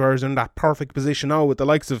 and Cage Warriors are in that perfect position now with the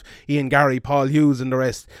likes of Ian Gary, Paul Hughes and the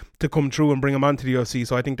rest to come through and bring them onto the UFC.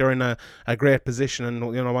 So I think they're in a great position,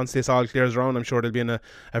 and once this all clears around, I'm sure they'll be in a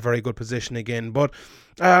very good position again. But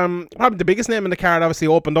probably the biggest name in the card obviously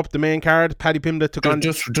opened up the main card. Paddy Pimblett took on.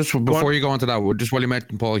 Just before you go on to that, just while you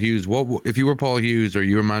mentioned Paul Hughes, what if you were Paul Hughes, or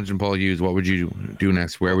you were managing Paul Hughes, what would you do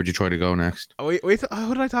next? Where would you try to go next? Wait, who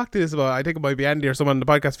did I talk to this about? I think it might be Andy or someone on the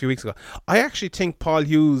podcast a few weeks ago. I actually think Paul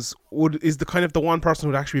Hughes is the kind of the one person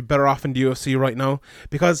who would actually be better off in the UFC right now,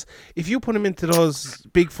 because if you put him into those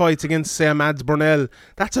big fights against, say, Mads Burnell,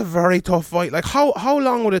 that's a very tough fight. Like how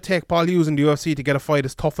long would it take Paul Hughes in the UFC to get a fight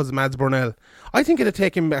as tough as Mads Burnell? I think it'd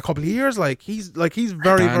take him a couple of years. He's very,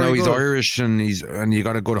 very good. He's Irish, and you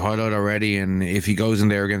got a good highlight already, and if he goes in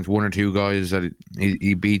there against one or two guys that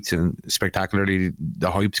he beats and spectacularly, the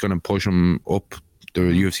hype's going to push him up the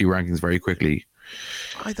UFC rankings very quickly.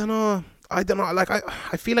 I don't know. I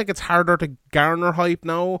feel like it's harder to garner hype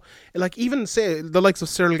now. Like, even say the likes of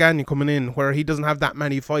Cyril Gagnon coming in, where he doesn't have that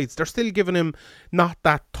many fights, they're still giving him not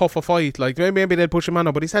that tough a fight. Like, maybe they'll push him on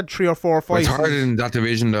now, but he's had 3 or 4 fights. It's hard in that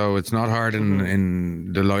division, though. It's not hard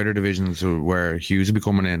in the lighter divisions where Hughes will be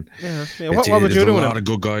coming in. Yeah. What would you do with him? There's a lot of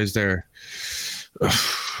good guys there.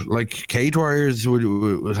 Like Cage Warriors would,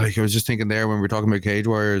 like I was just thinking there when we were talking about Cage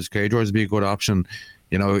Warriors would be a good option.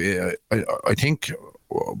 I think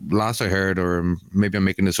last I heard, or maybe I'm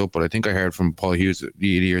making this up, but I think I heard from Paul Hughes the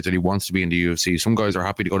years that he wants to be in the UFC. Some guys are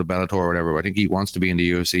happy to go to Bellator or whatever, but I think he wants to be in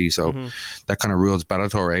the UFC, so that kind of rules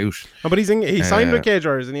Bellator out. Oh, but he signed with Cage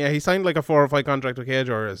Warriors, and he signed like a 4 or 5 contract with Cage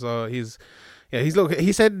Warriors, so he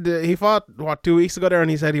said he fought 2 weeks ago there,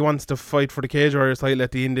 and he said he wants to fight for the Cage Warriors title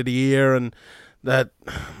at the end of the year, and that,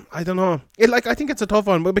 I don't know. I think it's a tough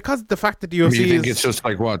one, but because the fact that the UFC you think it's just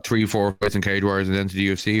like 3-4 fights in Cage Warriors and then to the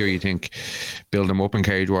UFC, or you think build him up in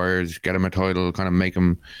Cage Warriors, get him a title, kind of make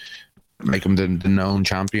him the known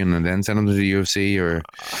champion, and then send him to the UFC? Or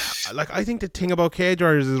I think the thing about Cage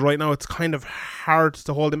Warriors is right now it's kind of hard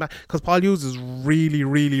to hold him back, because Paul Hughes is really,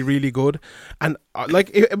 really, really good, and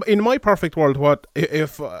in my perfect world, what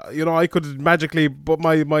if I could magically put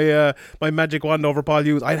my magic wand over Paul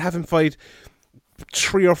Hughes, I'd have him fight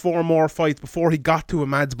 3 or 4 more fights before he got to a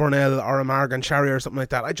Mads Burnell or a Margan Charrier or something like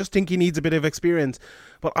that. I just think he needs a bit of experience,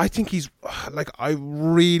 but I think he's I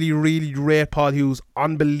really, really rate Paul Hughes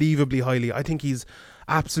unbelievably highly. I think he's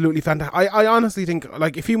absolutely fantastic. I honestly think,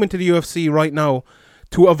 if he went to the UFC right now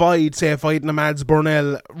to avoid, say, fighting a Mads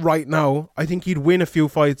Burnell right now, I think he'd win a few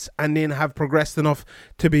fights and then have progressed enough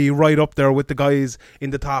to be right up there with the guys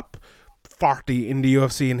in the top 40 in the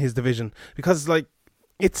UFC in his division, because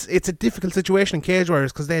it's a difficult situation in Cage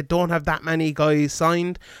Warriors because they don't have that many guys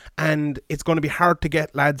signed, and it's going to be hard to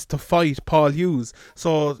get lads to fight Paul Hughes.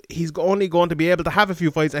 So he's only going to be able to have a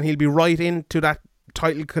few fights, and he'll be right into that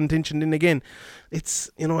title contention then again. It's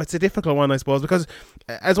it's a difficult one, I suppose, because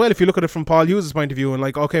as well, if you look at it from Paul Hughes' point of view, and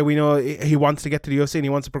okay, we know he wants to get to the UFC and he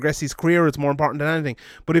wants to progress his career, it's more important than anything.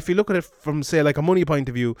 But if you look at it from, say, a money point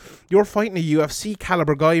of view, you're fighting a UFC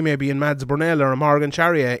caliber guy maybe in Mads Burnell or a Margan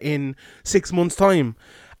Charrier in 6 months' time,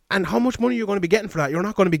 and how much money you're going to be getting for that? You're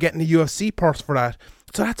not going to be getting a UFC purse for that.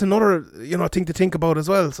 So that's another thing to think about as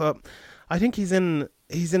well. So I think he's in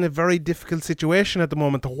a very difficult situation at the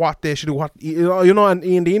moment to what they should do. And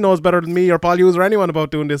Ian Dean knows better than me or Paul Hughes or anyone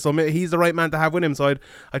about doing this, so he's the right man to have with him. So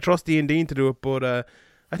I trust Ian Dean to do it, but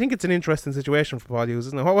I think it's an interesting situation for Paul Hughes,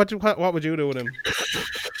 isn't it? What would you do with him?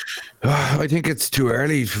 I think it's too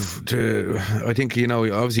early to. I think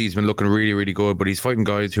obviously he's been looking really, really good, but he's fighting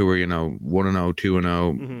guys who are 1-0,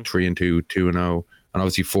 2-0, 3-2, 2-0. and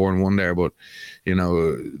obviously 4-1 there. But you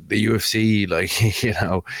know, the UFC, like, you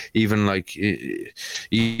know, even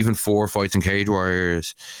 4 fights in Cage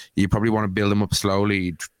Warriors, you probably want to build them up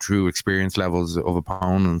slowly through experience levels of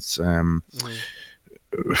opponents.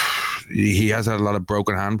 He has had a lot of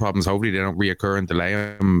broken hand problems. Hopefully they don't reoccur and delay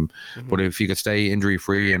him. But if he could stay injury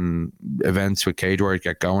free and events with Cage Warriors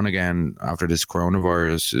get going again after this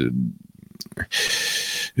coronavirus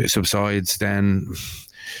subsides, then,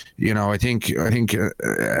 you know, I think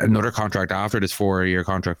another contract after this 4-year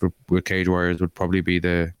contract with Cage Warriors would probably be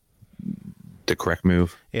the correct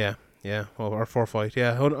move. Yeah, well, or 4 fight,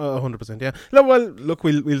 100%, yeah. No, well, look,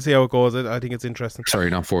 we'll see how it goes. I think it's interesting. Sorry,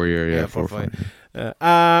 not 4-year, 4 fight.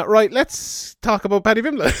 Right, let's talk about Paddy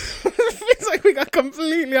Pimblett. It's like we got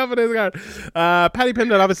completely off of this guard. Paddy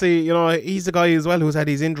Pimblett, obviously, you know, he's the guy as well who's had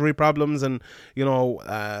these injury problems, and, you know,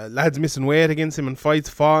 lads missing weight against him and fights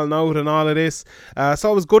falling out and all of this.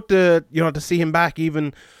 So it was good to, you know, to see him back,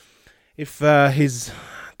 even if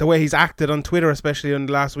the way he's acted on Twitter, especially in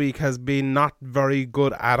the last week, has been not very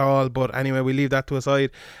good at all. But anyway, we leave that to a side.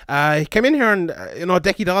 He came in here and, you know,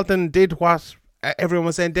 Decky Dalton did what everyone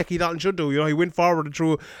was saying Decky Dalton should do. You know, he went forward and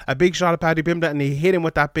threw a big shot at Paddy Pimblett, and he hit him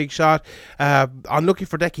with that big shot. Unlucky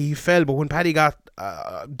for Decky, he fell, but when Paddy got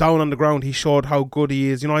down on the ground, he showed how good he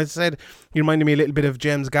is. You know, I said he reminded me a little bit of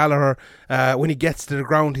James Gallagher. When he gets to the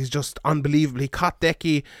ground, he's just unbelievable. He caught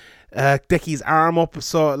Decky's arm up,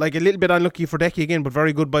 so like a little bit unlucky for Decky again, but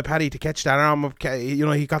very good by Paddy to catch that arm up. You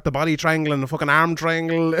know, he got the body triangle and the fucking arm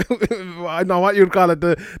triangle. I don't know what you'd call it,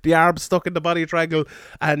 the arm stuck in the body triangle.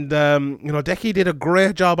 And you know, Decky did a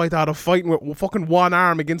great job, I thought, of fighting with fucking one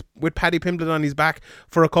arm with Paddy Pimblett on his back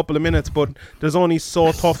for a couple of minutes. But there's only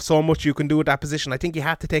so much you can do at that position. I think he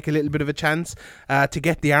had to take a little bit of a chance to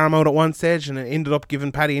get the arm out at one stage, and it ended up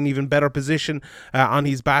giving Paddy an even better position on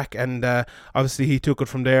his back, and obviously he took it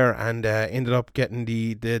from there and ended up getting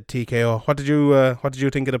the TKO. What did you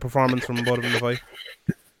think of the performance from both of them in the fight?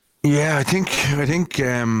 Yeah, I think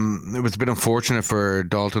it was a bit unfortunate for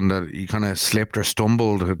Dalton that he kind of slipped or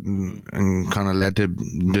stumbled and kind of led to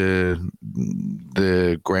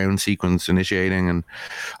the ground sequence initiating, and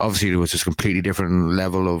obviously there was just a completely different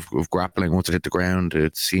level of grappling once it hit the ground.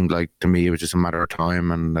 It seemed like to me it was just a matter of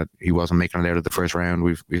time, and that he wasn't making it out of the first round.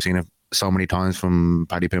 We've seen it so many times from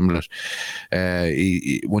Paddy Pimblett.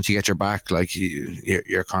 Once you get your back, like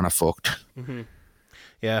you're kind of fucked. Mm-hmm.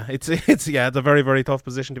 Yeah, it's a very, very tough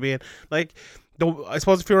position to be in. Like, I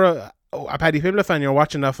suppose if you're a Paddy Pimblett fan, you're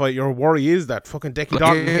watching that fight, your worry is that fucking Decky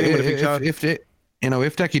Dalton hit him with a big shot. If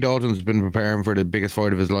Decky Dalton's been preparing for the biggest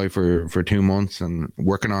fight of his life for 2 months and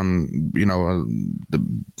working on, you know,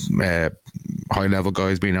 the high level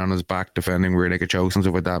guys being on his back defending rear naked chokes and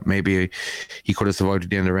stuff like that, maybe he could have survived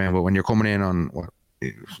at the end of the round. But when you're coming in on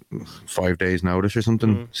 5 days notice or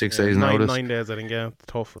something, 6 days notice, 9 days, I think, yeah,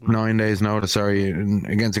 tough. 9 days notice, sorry,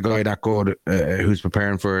 against a guy that good who's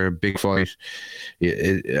preparing for a big fight,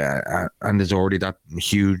 and there's already that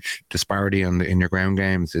huge disparity in your ground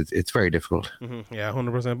games. It's very difficult. Mm-hmm. Yeah,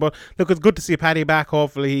 100%. But look, it's good to see Paddy back.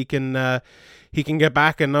 Hopefully he can get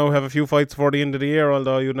back and now have a few fights for the end of the year.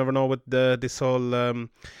 Although you never know with this whole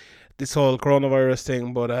coronavirus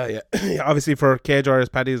thing. But yeah, obviously for Cage Warriors,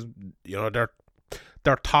 Paddy's, you know,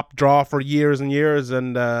 their top draw for years and years,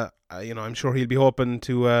 and you know, I'm sure he'll be hoping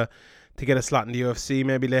to get a slot in the UFC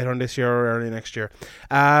maybe later on this year or early next year.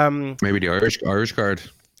 Maybe the Irish card.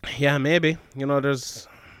 Yeah, maybe. You know, there's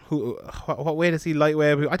what weight is he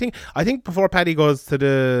lightweight? I think before Paddy goes to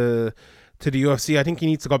the UFC, I think he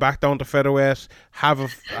needs to go back down to featherweight, have a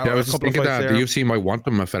couple of fights there. The UFC might want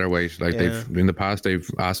them a featherweight. Like they've in the past, they've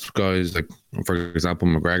asked guys like, for example,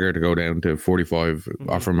 McGregor to go down to 45,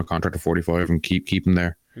 offer him a contract of 45, and keep him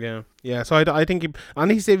there. Yeah. So I think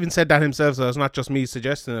and he's even said that himself. So it's not just me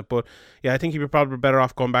suggesting it, but yeah, I think he'd be probably better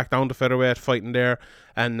off going back down to featherweight, fighting there,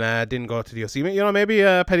 and didn't go to the UFC. You know, maybe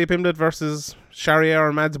Paddy Pimblett versus Sharia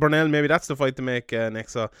or Mads Burnell. Maybe that's the fight to make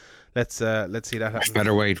next. So let's see that happen.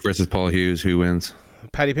 Featherweight versus Paul Hughes. Who wins?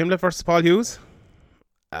 Paddy Pimblett versus Paul Hughes.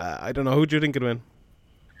 I don't know. Who do you think would win?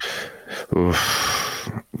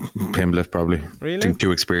 Pimblett probably. Really? I think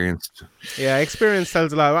too experienced. Yeah, experience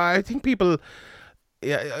tells a lot. I think people.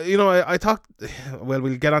 Yeah, you know, I talked. Well,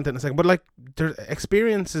 we'll get onto it in a second. But like,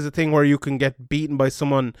 experience is a thing where you can get beaten by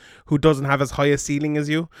someone who doesn't have as high a ceiling as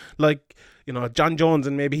you. Like, you know, John Jones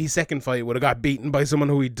in maybe his second fight would have got beaten by someone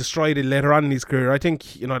who he destroyed it later on in his career. I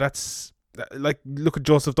think, you know, that's like, look at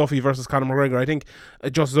Joseph Duffy versus Conor McGregor. I think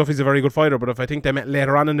Joseph Duffy's a very good fighter, but if I think they met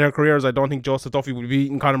later on in their careers, I don't think Joseph Duffy would be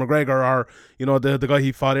beating Conor McGregor or, you know, the guy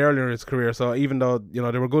he fought earlier in his career. So even though, you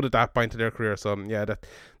know, they were good at that point of their career, so yeah, that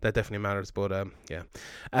definitely matters. But yeah,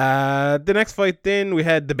 the next fight then we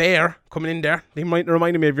had the Bear coming in there. He might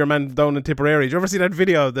remind me of your man down in Tipperary. Did you ever see that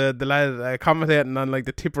video of the lad commentating on like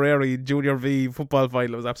the Tipperary Junior V football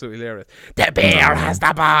final? It was absolutely hilarious. The Bear has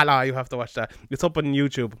the ball. Oh, you have to watch that. It's up on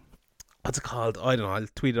YouTube. What's it called? I don't know. I'll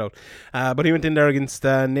tweet it out. But he went in there against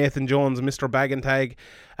Nathan Jones, Mr. Bag and Tag,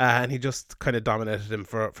 and he just kind of dominated him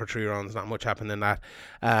for 3 rounds. Not much happened in that.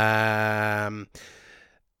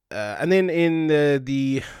 And then in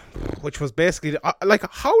the which was basically like,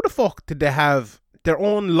 how the fuck did they have their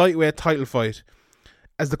own lightweight title fight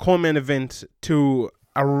as the co-main event to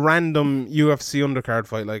a random UFC undercard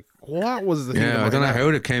fight? Like, what was the thing? Yeah, I don't know how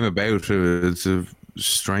it came about. It's a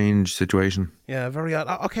strange situation. Yeah, very odd.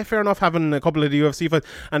 Okay, fair enough, having a couple of the UFC fights,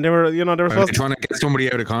 and they were supposed trying to get somebody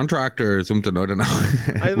out of contract or something. I don't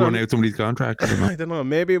know. Run out somebody's contract. I don't know.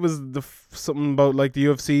 Maybe it was something about like the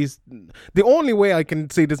UFC's. The only way I can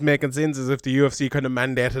see this making sense is if the UFC kind of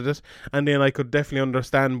mandated it, and then I could definitely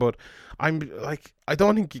understand. But I'm like, I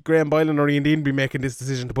don't think Graham Byland or Ian Dean be making this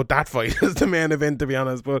decision to put that fight as the main event, to be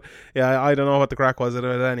honest. But yeah, I don't know what the crack was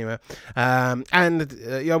about it anyway.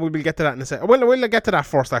 Yeah, we'll get to that in a second. We'll get to that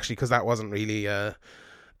first, actually, because that wasn't really the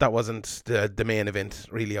main event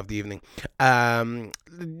really of the evening.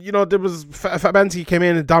 You know, there was Fabanzi came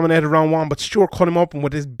in and dominated round 1, but Stewart cut him up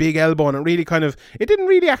with his big elbow, and it didn't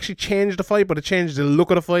really actually change the fight, but it changed the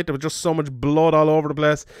look of the fight. There was just so much blood all over the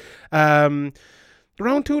place.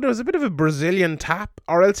 Round 2, there was a bit of a Brazilian tap,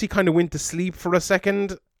 or else he kind of went to sleep for a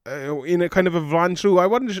second. In a kind of a run through. I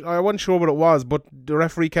wasn't sure what it was, but the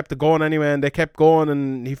referee kept it going anyway, and they kept going,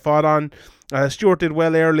 and he fought on. Stewart did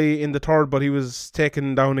well early in the third, but he was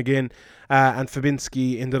taken down again, and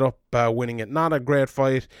Fabinski ended up winning it. Not a great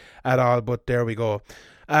fight at all, but there we go.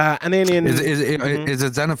 And then is it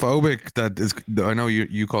xenophobic that is? I know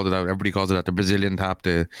you called it out. Everybody calls it out. The Brazilian tap,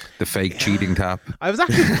 the fake cheating tap. I was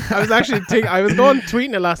going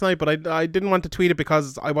tweeting it last night, but I didn't want to tweet it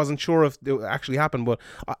because I wasn't sure if it actually happened. But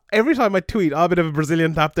every time I tweet a bit of a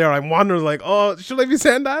Brazilian tap there, I'm wondering like, oh, should I be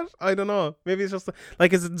saying that? I don't know. Maybe it's just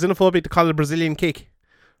like, is it xenophobic to call it a Brazilian kick?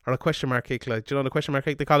 Or a question mark kick, like, do you know the question mark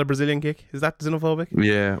kick they call a Brazilian kick? Is that xenophobic?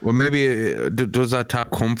 Yeah, well, maybe does that tap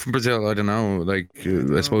come from Brazil? I don't know. Like,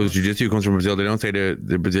 I suppose jiu-jitsu comes from Brazil. They don't say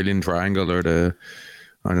the Brazilian triangle or the,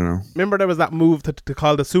 I don't know. Remember there was that move to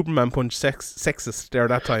call the Superman punch sexist there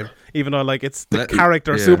that time, even though like it's the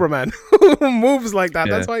character Superman who moves like that.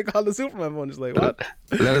 Yeah. That's why I call the Superman punch. Like, what?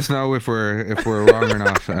 Let us know if we're wrong or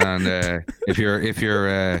not, and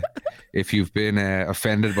if you've been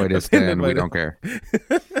offended by this, then we don't care.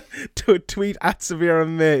 To tweet at Severe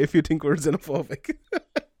MMA if you think we're xenophobic.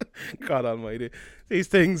 God almighty. These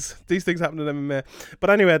things happen in MMA.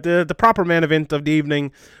 But anyway, the proper main event of the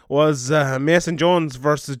evening was Mason Jones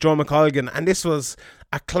versus Joe McColgan, and this was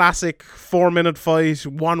a classic 4-minute fight,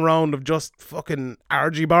 1 round of just fucking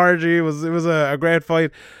argy-bargy. It was a great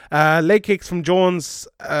fight. Leg kicks from Jones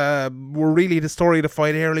were really the story of the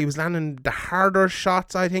fight early. He was landing the harder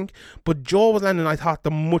shots, I think, but Joe was landing, I thought,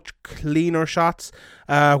 the much cleaner shots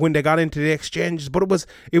when they got into the exchanges. But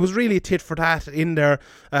it was really tit for tat in there.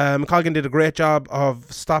 McColgan did a great job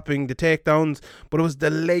of stopping the takedowns, but it was the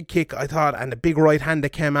leg kick, I thought, and the big right hand that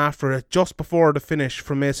came after it just before the finish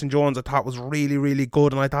from Mason Jones, I thought was really, really good.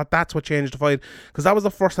 And I thought that's what changed the fight, because that was the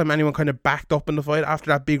first time anyone kind of backed up in the fight after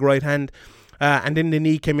that big right hand, and then the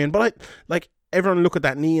knee came in. But everyone look at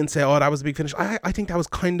that knee and say, oh, that was a big finish. I think that was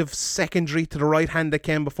kind of secondary to the right hand that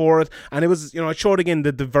came before it, and it was, it showed again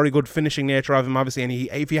the very good finishing nature of him, obviously. And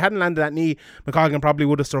if he hadn't landed that knee, McColgan probably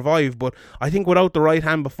would have survived. But I think without the right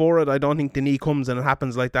hand before it, I don't think the knee comes and it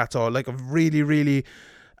happens like that. So like a really,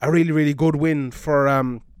 really good win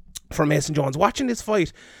for Mason Jones. Watching this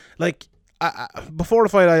fight, like, before the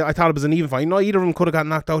fight, I thought it was an even fight. Either of them could have got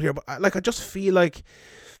knocked out here, but I just feel like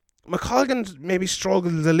McColgan maybe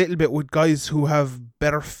struggles a little bit with guys who have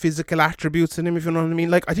better physical attributes than him, if you know what I mean.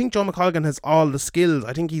 Like, I think Joe McColgan has all the skills.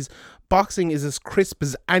 I think his boxing is as crisp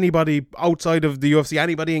as anybody outside of the UFC,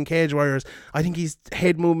 anybody in Cage Warriors. I think his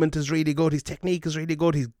head movement is really good. His technique is really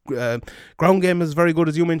good. His ground game is very good,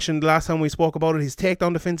 as you mentioned last time we spoke about it. His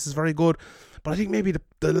takedown defense is very good. But I think maybe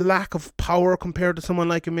the lack of power compared to someone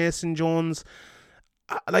like a Mason Jones,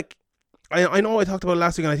 I know I talked about it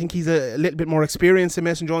last week, and I think he's a little bit more experienced than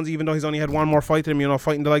Mason Jones, even though he's only had one more fight than him,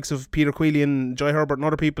 fighting the likes of Peter Queally and Joy Herbert and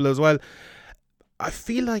other people as well. I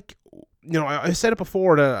feel like I said it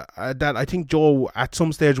before that I think Joe at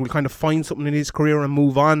some stage will kind of find something in his career and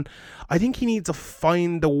move on. I think he needs to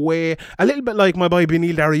find a way, a little bit like my boy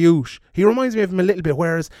Benil Dariush. He reminds me of him a little bit,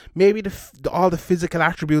 whereas maybe all the physical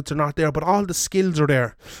attributes are not there, but all the skills are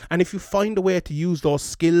there. And if you find a way to use those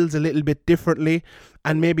skills a little bit differently,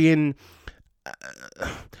 and maybe in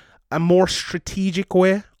a more strategic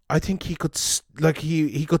way, I think he could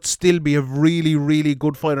he could still be a really, really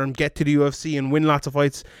good fighter and get to the UFC and win lots of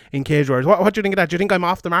fights in Cage Warriors. What do you think of that? Do you think I'm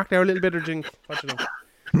off the mark there a little bit, or what do you think?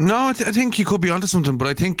 No, I think you could be onto something, but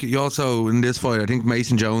I think you also, in this fight, I think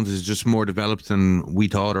Mason Jones is just more developed than we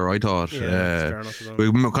thought, or I thought. Yeah, we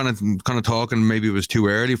were kind of talking, maybe it was too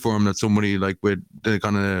early for him, that somebody like with the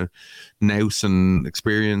kind of nous and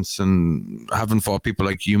experience and having fought people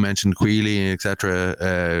like you mentioned, Queally,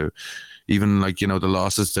 etc. Even like, the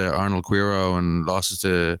losses to Arnold Quiro and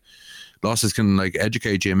losses can like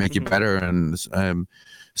educate you and make you better. And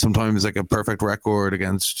sometimes like a perfect record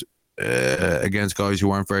against guys who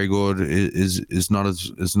aren't very good is not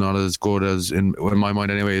as good as, in my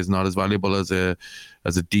mind anyway, is not as valuable as a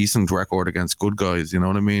decent record against good guys. You know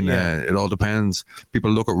what I mean? Yeah. It all depends. People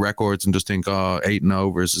look at records and just think,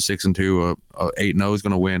 8-0 versus 6-2, 8-0 is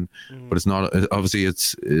going to win. But it's not. Obviously,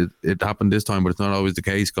 it happened this time, but it's not always the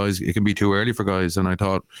case, guys. It can be too early for guys, and I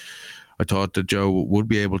thought that Joe would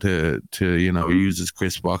be able to use his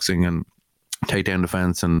crisp boxing and take down the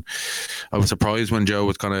fence. And I was surprised when Joe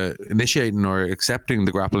was kind of initiating or accepting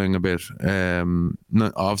the grappling a bit.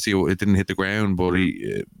 Obviously it didn't hit the ground, but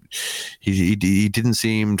he didn't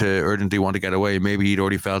seem to urgently want to get away. Maybe he'd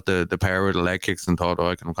already felt the power of the leg kicks and thought,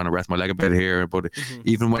 I can kind of rest my leg a bit here. But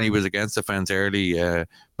even when he was against the fence early,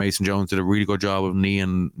 Mason Jones did a really good job of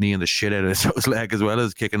kneeing the shit out of his leg, as well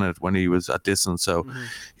as kicking it when he was at distance. So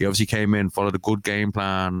he obviously came in, followed a good game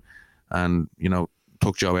plan, and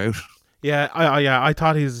took Joe out. Yeah, I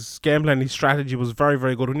thought his game plan, his strategy was very,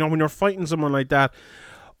 very good. When you're fighting someone like that,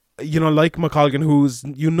 like McColgan, who's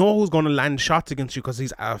going to land shots against you because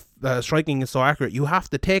his striking is so accurate. You have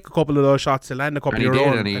to take a couple of those shots to land a couple of your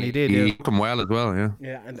own, and he did. He took them well as well, yeah.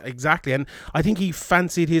 Yeah, and exactly. And I think he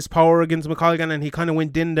fancied his power against McColgan, and he kind of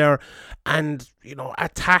went in there and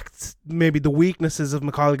attacked maybe the weaknesses of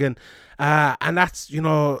McColgan, and that's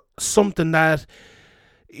something that.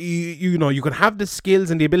 You can have the skills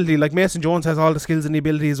and the ability, like Mason Jones has all the skills and the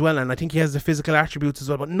ability as well, and I think he has the physical attributes as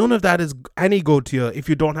well, but none of that is any good to you if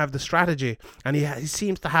you don't have the strategy, and he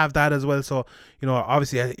seems to have that as well. So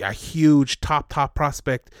obviously a huge top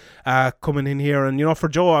prospect coming in here, and for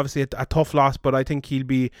Joe, obviously a tough loss, but I think he'll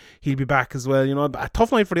be back as well. A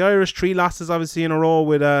tough night for the Irish, 3 losses obviously in a row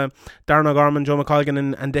with Darren O'Gorman, Joe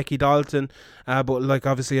McColgan and Decky Dalton, but like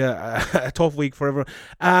obviously a tough week for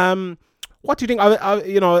everyone. What do you think?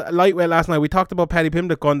 Lightweight last night, we talked about Paddy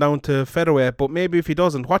Pimblett going down to featherweight, but maybe if he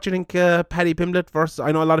doesn't, what do you think Paddy Pimblett versus,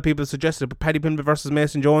 I know a lot of people suggested, but Paddy Pimblett versus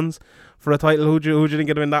Mason Jones for a title, who do you think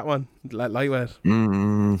would win that one? Lightweight?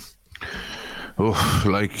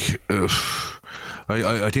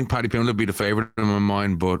 I think Paddy Pimblett would be the favourite in my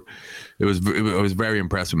mind, but I was very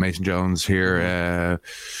impressed with Mason Jones here.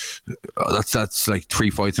 That's like 3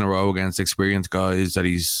 fights in a row against experienced guys, that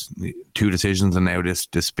he's 2 decisions, and now this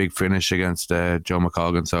big finish against Joe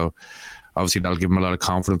McColgan. So obviously that'll give him a lot of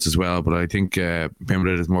confidence as well. But I think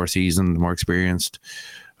Pimblett is more seasoned, more experienced.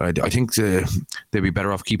 I think they'd be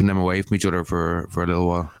better off keeping them away from each other for a little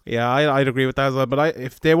while. Yeah, I'd agree with that as well. But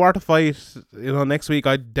if they were to fight, next week,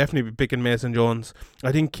 I'd definitely be picking Mason Jones.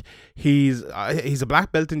 I think he's a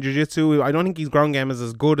black belt in jiu-jitsu. I don't think his ground game is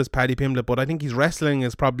as good as Paddy Pimblett, but I think his wrestling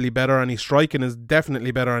is probably better, and his striking is definitely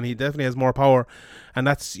better, and he definitely has more power. And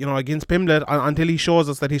that's against Pimblett, until he shows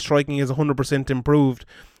us that his striking is 100% improved.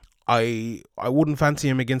 I wouldn't fancy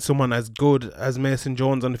him against someone as good as Mason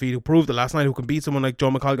Jones on the feet, who proved it last night, who can beat someone like Joe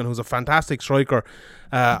McColgan, who's a fantastic striker.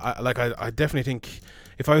 I definitely think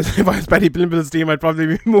if I was Paddy Pimblett's team, I'd probably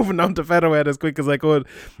be moving down to featherweight as quick as I could,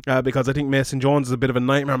 because I think Mason Jones is a bit of a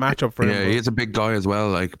nightmare matchup for him. Yeah, he's a big guy as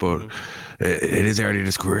well, but it is early in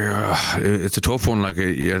his career. It's a tough one.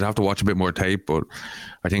 You'd have to watch a bit more tape, but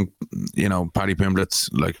I think Paddy Pimblett's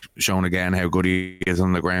shown again how good he is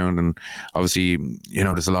on the ground, and obviously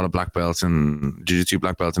there's a lot of black belts and jiu-jitsu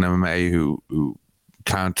black belts in MMA who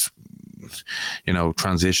can't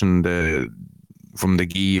transition from the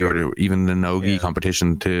gi or even the no gi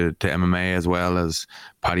competition to MMA as well as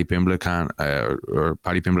Paddy Pimblett can, or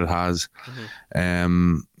Paddy Pimblett has.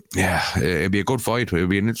 It'd be a good fight. It'd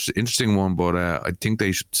be an interesting one, but I think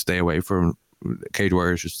they should stay away from Cage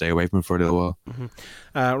Warriors. Should stay away from it for a little while.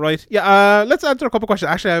 Right. Yeah. Let's answer a couple questions.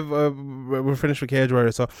 Actually, we're finished with Cage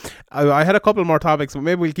Warriors, so I had a couple more topics, but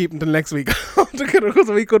maybe we'll keep them till next week because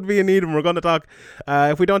we could be in need of them. We're going to talk.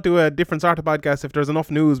 If we don't do a different sort of podcast, if there's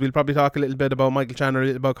enough news, we'll probably talk a little bit about Michael Chandler, a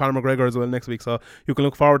little about Conor McGregor as well next week. So you can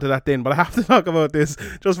look forward to that then. But I have to talk about this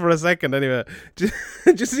just for a second anyway. Did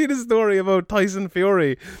you see the story about Tyson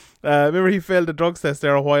Fury? Remember he failed the drugs test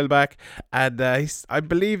there a while back, and I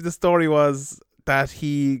believe the story was that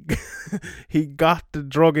he got the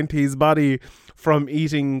drug into his body from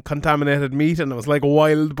eating contaminated meat, and it was like a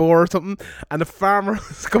wild boar or something. And the farmer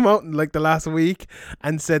has come out in like the last week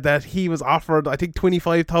and said that he was offered, I think,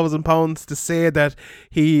 £25,000 to say that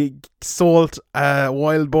he sold a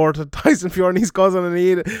wild boar to Tyson Fury and his cousin, and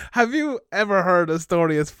he ate it. Have you ever heard a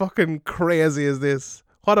story as fucking crazy as this?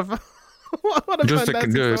 What a just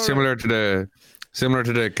fantastic story. Similar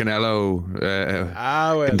to the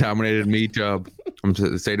Canelo contaminated meat job. I'm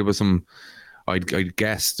say there was some. I'd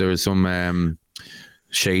guess there was some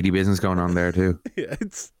shady business going on there too. Yeah,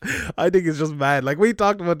 I think it's just mad. Like, we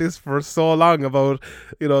talked about this for so long about,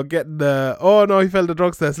 getting the he failed the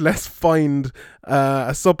drugs test. Let's find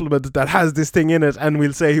a supplement that has this thing in it, and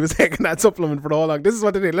we'll say he was taking that supplement for the whole long. This is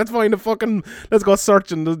what they did. Let's go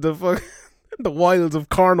searching the wilds of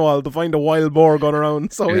Cornwall to find a wild boar going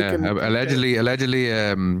around. So we can allegedly.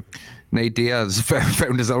 Nate Diaz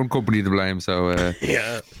found his own company to blame, so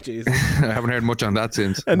yeah, jeez. I haven't heard much on that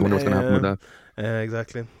since. I wonder what's going to happen with that.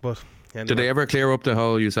 Exactly. But anyway. Did they ever clear up the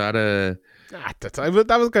whole USADA?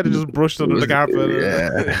 That was kind of just brushed under the carpet.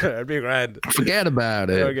 Yeah. It'd be grand. Forget about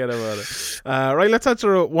it. Right, let's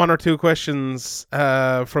answer one or two questions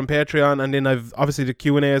from Patreon, and then I've obviously the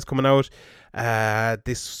Q&A is coming out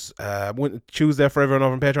this Tuesday for everyone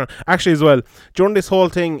over on Patreon. Actually, as well, during this whole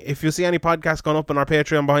thing, if you see any podcasts going up on our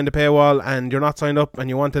Patreon behind the paywall and you're not signed up and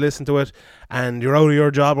you want to listen to it and you're out of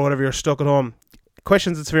your job or whatever, you're stuck at home,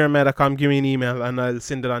 questions@severemma.com, give me an email and I'll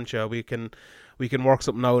send it on to you. We can work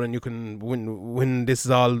something out, and you can, when this is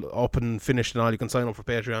all up and finished and all, you can sign up for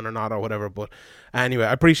Patreon or not or whatever. But anyway,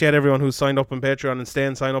 I appreciate everyone who's signed up on Patreon and stay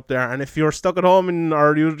and sign up there. And if you're stuck at home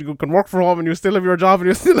or you can work from home and you still have your job and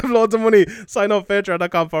you still have loads of money, sign up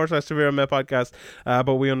patreon.com/SevereMA podcast.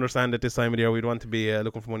 But we understand at this time of the year we'd want to be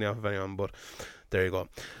looking for money off of anyone. But there you go.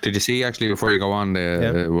 Did you see, actually, before you go on,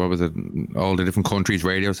 what was it? All the different countries'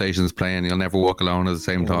 radio stations playing "You'll Never Walk Alone" at the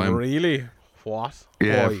same time. Really? What?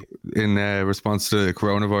 Yeah, Why? in response to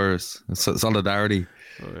coronavirus, solidarity.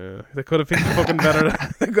 Oh, yeah. They could have picked a fucking better.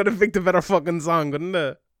 They could have picked a better fucking song, couldn't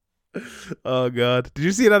they? Oh god! Did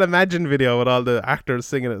you see that Imagine video with all the actors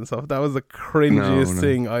singing it and stuff? That was the cringiest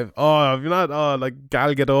thing have you not? Like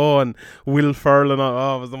Gal Gadot and Will Ferrell and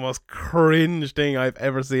all. It was the most cringe thing I've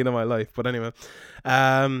ever seen in my life. But anyway,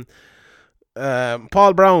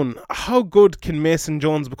 Paul Brown, how good can Mason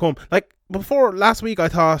Jones become? Like, before last week, I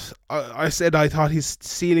thought his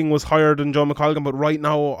ceiling was higher than Joe McColgan, but right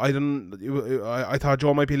now I thought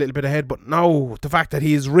Joe might be a little bit ahead. But now the fact that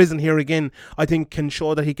he has risen here again, I think, can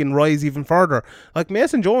show that he can rise even further. Like,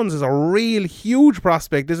 Mason Jones is a real huge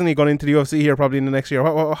prospect, isn't he? Going into the UFC here probably in the next year.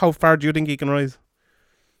 How far do you think he can rise?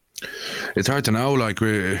 It's hard to know. Like,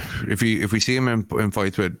 if we see him in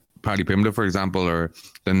fights with Paddy Pimblett, for example, or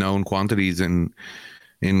the known quantities in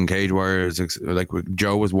Cage Warriors, like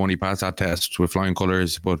Joe was one, he passed that test with flying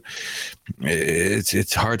colours, but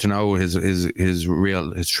it's hard to know his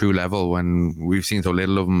true level when we've seen so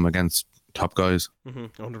little of him against top guys.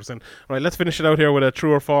 100%. Right, let's finish it out here with a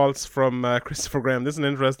true or false from Christopher Graham. This is an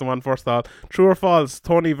interesting one. First thought: true or false?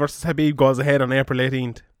 Tony versus Khabib goes ahead on April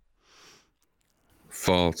 18th.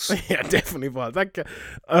 False. Yeah, definitely false. That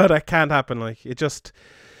can't happen. Like, it just,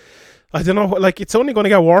 I don't know. Like, it's only going to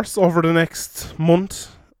get worse over the next month.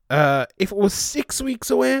 If it was 6 weeks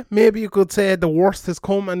away, maybe you could say the worst has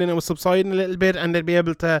come and then it was subsiding a little bit and they'd be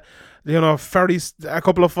able to, ferry a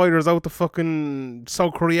couple of fighters out to fucking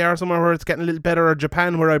South Korea or somewhere where it's getting a little better, or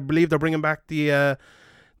Japan, where I believe they're bringing back the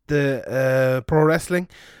pro wrestling.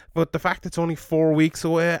 But the fact it's only 4 weeks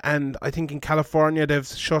away, and I think in California they've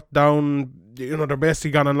shut down, they're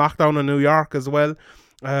basically gone on lockdown in New York as well.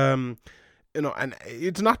 And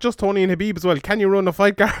it's not just Tony and Khabib as well. Can you run a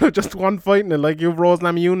fight card with just one fight in it? Like, you've Rose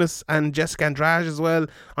Namajunas and Jessica Andrade as well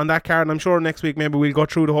on that card. And I'm sure next week maybe we'll go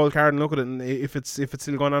through the whole card and look at it, and if it's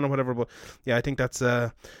still going on or whatever. But yeah, I think that's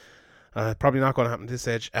probably not going to happen at this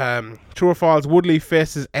stage. True or false? Woodley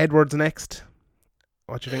faces Edwards next.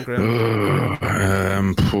 What do you think,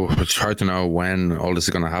 Graham? It's hard to know when all this is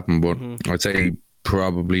going to happen, but I'd say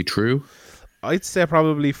probably true. I'd say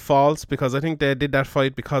probably false, because I think they did that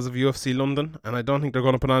fight because of UFC London, and I don't think they're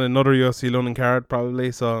going to put on another UFC London card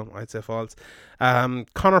probably, so I'd say false.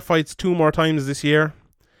 Conor fights 2 more times this year.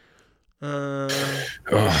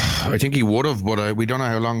 I think he would have, but we don't know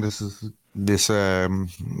how long this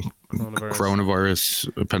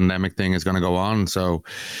coronavirus pandemic thing is going to go on. So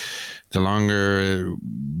the longer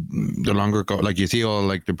go, like you see all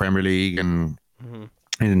like the Premier League and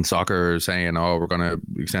in soccer saying, "Oh, we're going to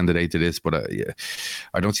extend the date to this," but yeah,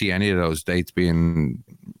 I don't see any of those dates being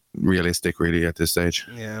realistic really at this stage.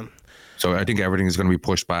 Yeah. So I think everything is going to be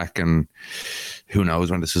pushed back, and who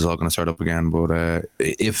knows when this is all going to start up again. But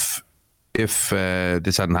if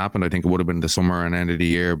this hadn't happened, I think it would have been the summer and end of the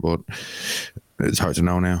year, but it's hard to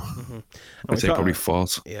know now. I'd say probably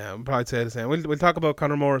false. Yeah, I'd probably say the same. We'll talk about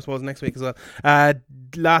Conor Moore, I suppose, next week as well.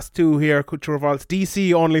 Last two here, true or false.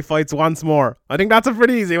 DC only fights once more. I think that's a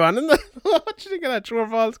pretty easy one, isn't it? What do you think of that? True or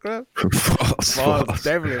false, Graham? False.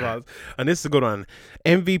 Definitely false. And this is a good one.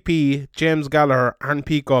 MVP, James Gallagher, Aaron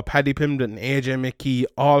Pico, Paddy Pimblett and AJ McKee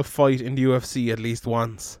all fight in the UFC at least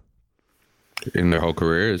once. In their whole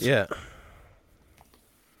careers? Yeah.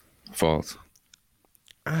 False.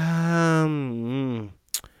 Yeah,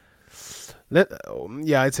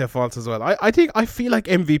 I'd say false as well. I feel like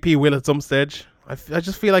MVP will at some stage. I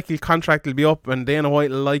just feel like his contract will be up, and Dana White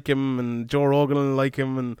will like him, and Joe Rogan will like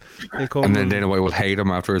him, and he'll come. And then Dana White will hate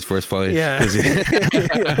him after his first fight. Yeah,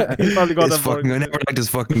 he'll probably go that I never liked his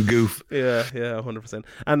fucking goof. Yeah, 100%.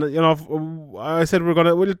 And you know, I said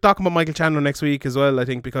we'll talk about Michael Chandler next week as well. I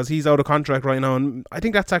think because he's out of contract right now, and I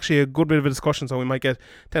think that's actually a good bit of a discussion. So we might get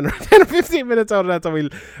 10 or 15 minutes out of that. So we'll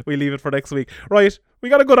leave it for next week. Right. We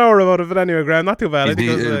got a good hour about it, but anyway, Graham, not too bad. I think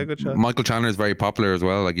it was a good shot. Michael Chandler is very popular as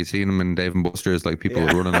well. Like you've seen him in Dave and Buster's, like people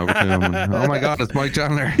running over to him. And, oh my God, it's Mike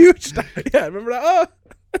Chandler! Huge star. Yeah, remember that?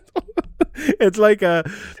 Oh, it's like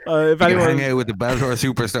if anyone hang out with the Bellator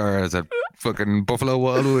superstars at fucking Buffalo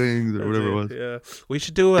Wild Wings or whatever it was. Yeah, we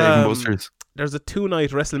should do Dave and Buster's. There's a 2-night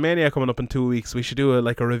WrestleMania coming up in 2 weeks. We should do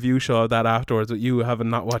a review show of that afterwards. With you having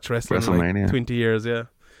not watched wrestling in like 20 years, yeah.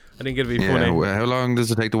 I think it'd be funny. How long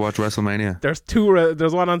does it take to watch WrestleMania? There's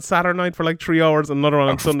there's one on Saturday night for like 3 hours, and another one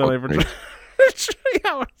on Sunday night for 3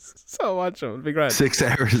 hours. So watch them. It'll be great. 6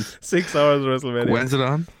 hours. 6 hours of WrestleMania. When's it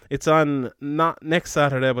on? It's on not next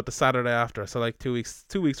Saturday, but the Saturday after. So like 2 weeks.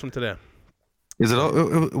 2 weeks from today. Is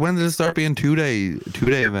it? When did it start being 2 day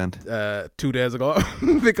event? 2 days ago,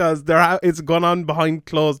 because it's gone on behind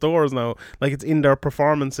closed doors now. Like it's in their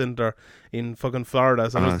performance center in fucking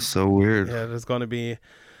Florida. So it's so weird. Yeah, there's going to be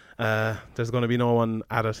no one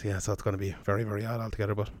at it. Yeah, so it's going to be very, very odd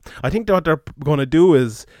altogether. But I think what they're going to do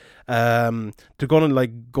is they're going to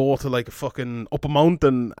like go to like a fucking up a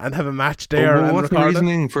mountain and have a match there. Well, what's the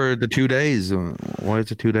reasoning for the 2 days? Why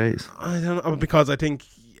is it 2 days? I don't know, because I think,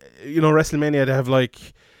 you know, WrestleMania, they have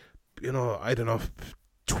like, you know, I don't know,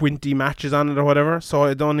 20 matches on it or whatever. So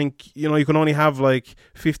I don't think, you know, you can only have like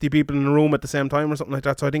 50 people in a room at the same time or something like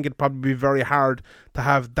that. So I think it'd probably be very hard to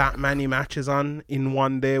have that many matches on in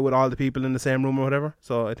one day with all the people in the same room or whatever.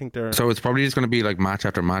 So I think So it's probably just going to be like match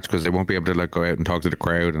after match, because they won't be able to like go out and talk to the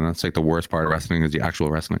crowd, and that's like the worst part of wrestling is the actual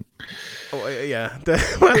wrestling. Oh yeah.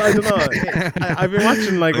 Well, I don't know. I've been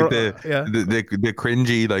watching like the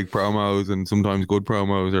cringy like promos, and sometimes good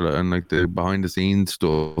promos, and like the behind the scenes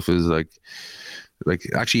stuff is like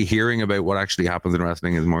actually hearing about what actually happens in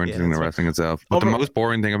wrestling is more interesting than wrestling itself. But the most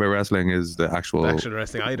boring thing about wrestling is the actual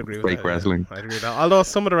wrestling. I'd agree with fake wrestling. I'd agree with that. Although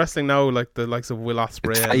some of the wrestling now, like the likes of Will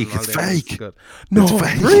Ospreay, it's fake. Good. No, it's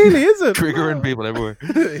fake. Really, is it? Triggering people everywhere.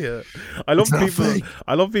 Yeah, I love people. Fake.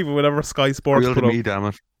 I love people whenever Sky Sports Real put to up. me, damn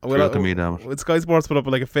it. When Sky Sports put up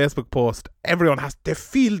like a Facebook post, everyone they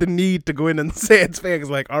feel the need to go in and say it's fake. It's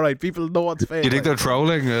like, all right, people know it's fake. Do you think they're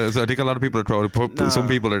trolling? So I think a lot of people are trolling. Some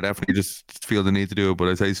people are definitely just feel the need to do it, but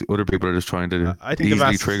I say other people are just trying to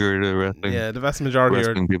easily trigger the wrestling. Yeah, the vast majority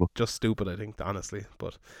are people. just stupid, I think, honestly.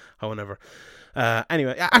 But however,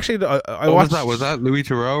 anyway, actually, I watched. What was that Louis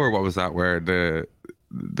Theroux, or what was that? Where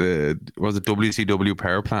was it WCW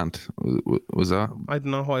Power Plant? Was that? I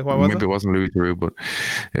don't know why was maybe it wasn't Louis Theroux, but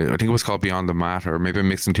I think it was called Beyond the Mat, or maybe I'm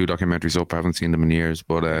mixing two documentaries up. I haven't seen them in years,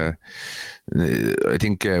 but I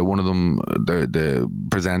think one of them, the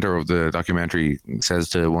presenter of the documentary, says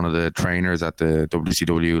to one of the trainers at the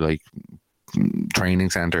WCW like training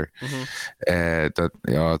center that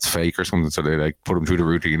it's fake or something, so they like put him through the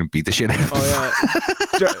routine and beat the shit out of him.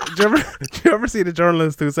 Do you ever see the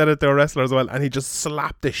journalist who said it to a wrestler as well, and he just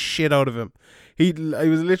slapped the shit out of him? He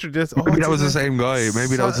was literally just maybe that was the same guy.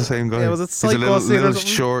 Maybe that was the same guy. Yeah, was it Psycho? He's a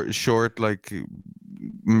little short like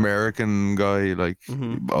American guy, like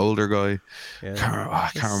older guy. Yeah. I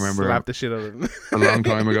can't remember. Slapped the shit out of him a long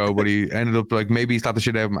time ago, but he ended up like maybe he slapped the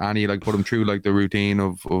shit out of him, and he like put him through like the routine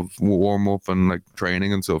of warm up and like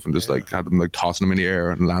training and stuff, and just like had him like tossing him in the air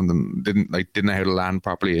and landing. Didn't know how to land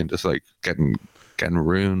properly, and just like getting getting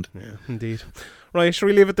ruined. Yeah, indeed. Right, should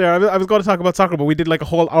we leave it there? I was going to talk about soccer, but we did like a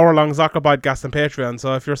whole hour-long soccer podcast on Patreon.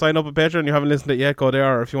 So if you're signed up on Patreon and you haven't listened to it yet, go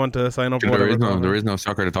there. Or if you want to sign up, There is no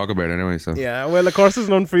soccer to talk about anyway. So yeah, well, of course, there's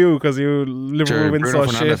none for you because you Liverpool win Bruno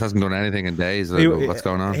so Fernandes shit. hasn't done anything in days. What's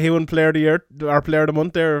going on? He won Player of the Year or Player of the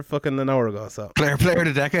Month there fucking an hour ago. So Player of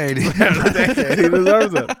the decade. He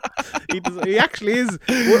deserves it. He actually is.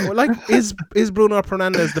 Like, is Bruno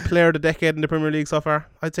Fernandes the Player of the Decade in the Premier League so far?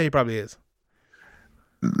 I'd say he probably is.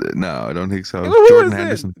 No, I don't think so. Who Jordan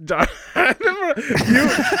is it? Henderson. You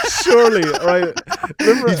surely right.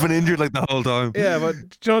 Remember, He's been injured like the whole time. yeah, but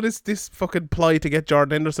do you know this fucking ply to get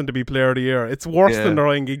Jordan Henderson to be Player of the Year? It's worse than the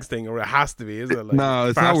Ryan Giggs thing, or it has to be, isn't it? Like, No,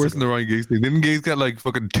 it's not worse than the Ryan Giggs thing. Didn't Giggs get like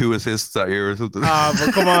fucking 2 assists that year or something? Ah,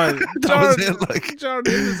 but come on, That was it, like.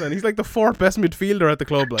 Jordan Henderson. He's like the 4th best midfielder at the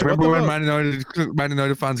club. Like, Do you remember what when the fuck? Man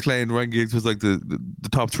United fans claimed Ryan Giggs was like the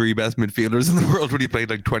top 3 best midfielders in the world when he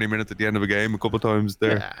played like 20 minutes at the end of a game a couple of times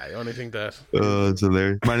there? Yeah, I only think that. It's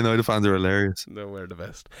hilarious. Man United fans are hilarious. No, we're the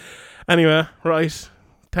best. Anyway, right.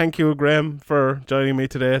 Thank you, Graham, for joining me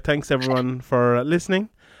today. Thanks, everyone, for listening.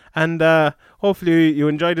 And hopefully you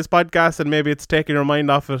enjoyed this podcast and maybe it's taking your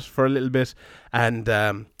mind off it for a little bit. And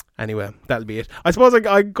anyway, that'll be it. I suppose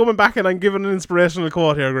I'm coming back and I'm giving an inspirational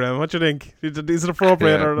quote here, Graham. What do you think? Is it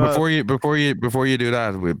appropriate or not? Before you do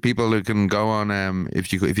that, people who can go on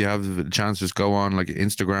if you have a chance, just go on like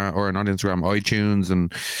Instagram or not Instagram, iTunes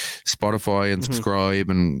and Spotify and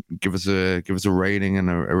subscribe and give us a rating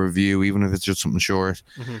and a review, even if it's just something short.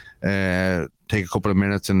 Take a couple of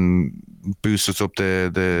minutes and boost us up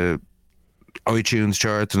the iTunes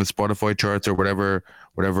charts and the Spotify charts or whatever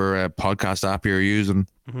podcast app you're using.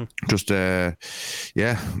 Just do that.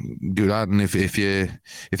 And if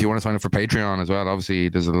you want to sign up for Patreon as well, obviously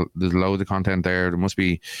there's loads of content there. There must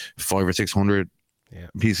be 500 or 600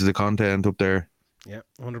 pieces of content up there. Yeah,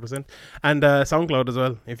 100%. And SoundCloud as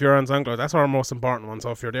well. If you're on SoundCloud, that's our most important one.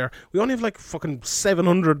 So if you're there, we only have like fucking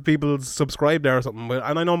 700 people subscribed there or something.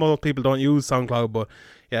 And I know most people don't use SoundCloud, but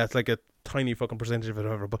yeah, it's like a tiny fucking percentage of it,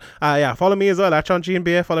 whatever. But follow me as well at Sean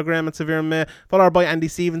GNBA. Follow Graham at Severe May. Follow our boy Andy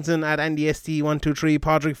Stevenson at AndyST123.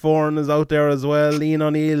 Patrick Foran is out there as well. Ian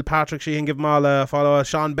O'Neill, Patrick Sheehan, give them all a follow.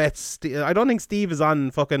 Sean Betts. I don't think Steve is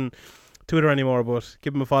on fucking Twitter anymore, but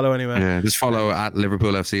give him a follow anyway. Yeah, just follow at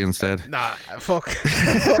Liverpool FC instead. Nah, fuck.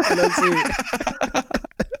 Let's see.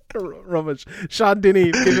 Rubbish. Sean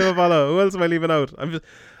Dinny, give him a follow. Who else am I leaving out?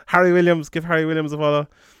 Harry Williams. Give Harry Williams a follow.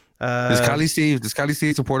 Does Cali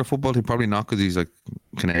Steve support a football team? Probably not, because he's like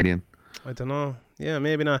Canadian. I don't know. Yeah,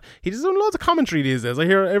 maybe not. He's doing loads of commentary these days. I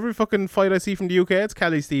hear every fucking fight I see from the UK, it's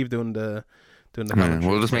Cali Steve doing the commentary.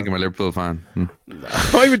 We'll just make him a Liverpool fan.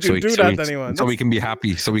 Why would you do that to anyone? So we can be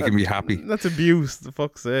happy. That's abuse, for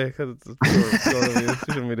fuck's sake. It's pure abuse. You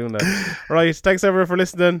shouldn't be doing that. Right, thanks everyone for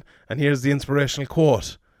listening. And here's the inspirational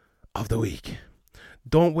quote of the week.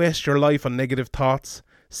 Don't waste your life on negative thoughts.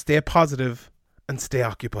 Stay positive and stay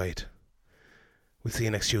occupied. We'll see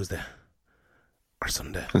you next Tuesday. Or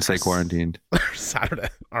Sunday. And stay quarantined. Or Saturday.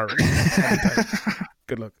 Or anytime.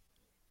 Good luck.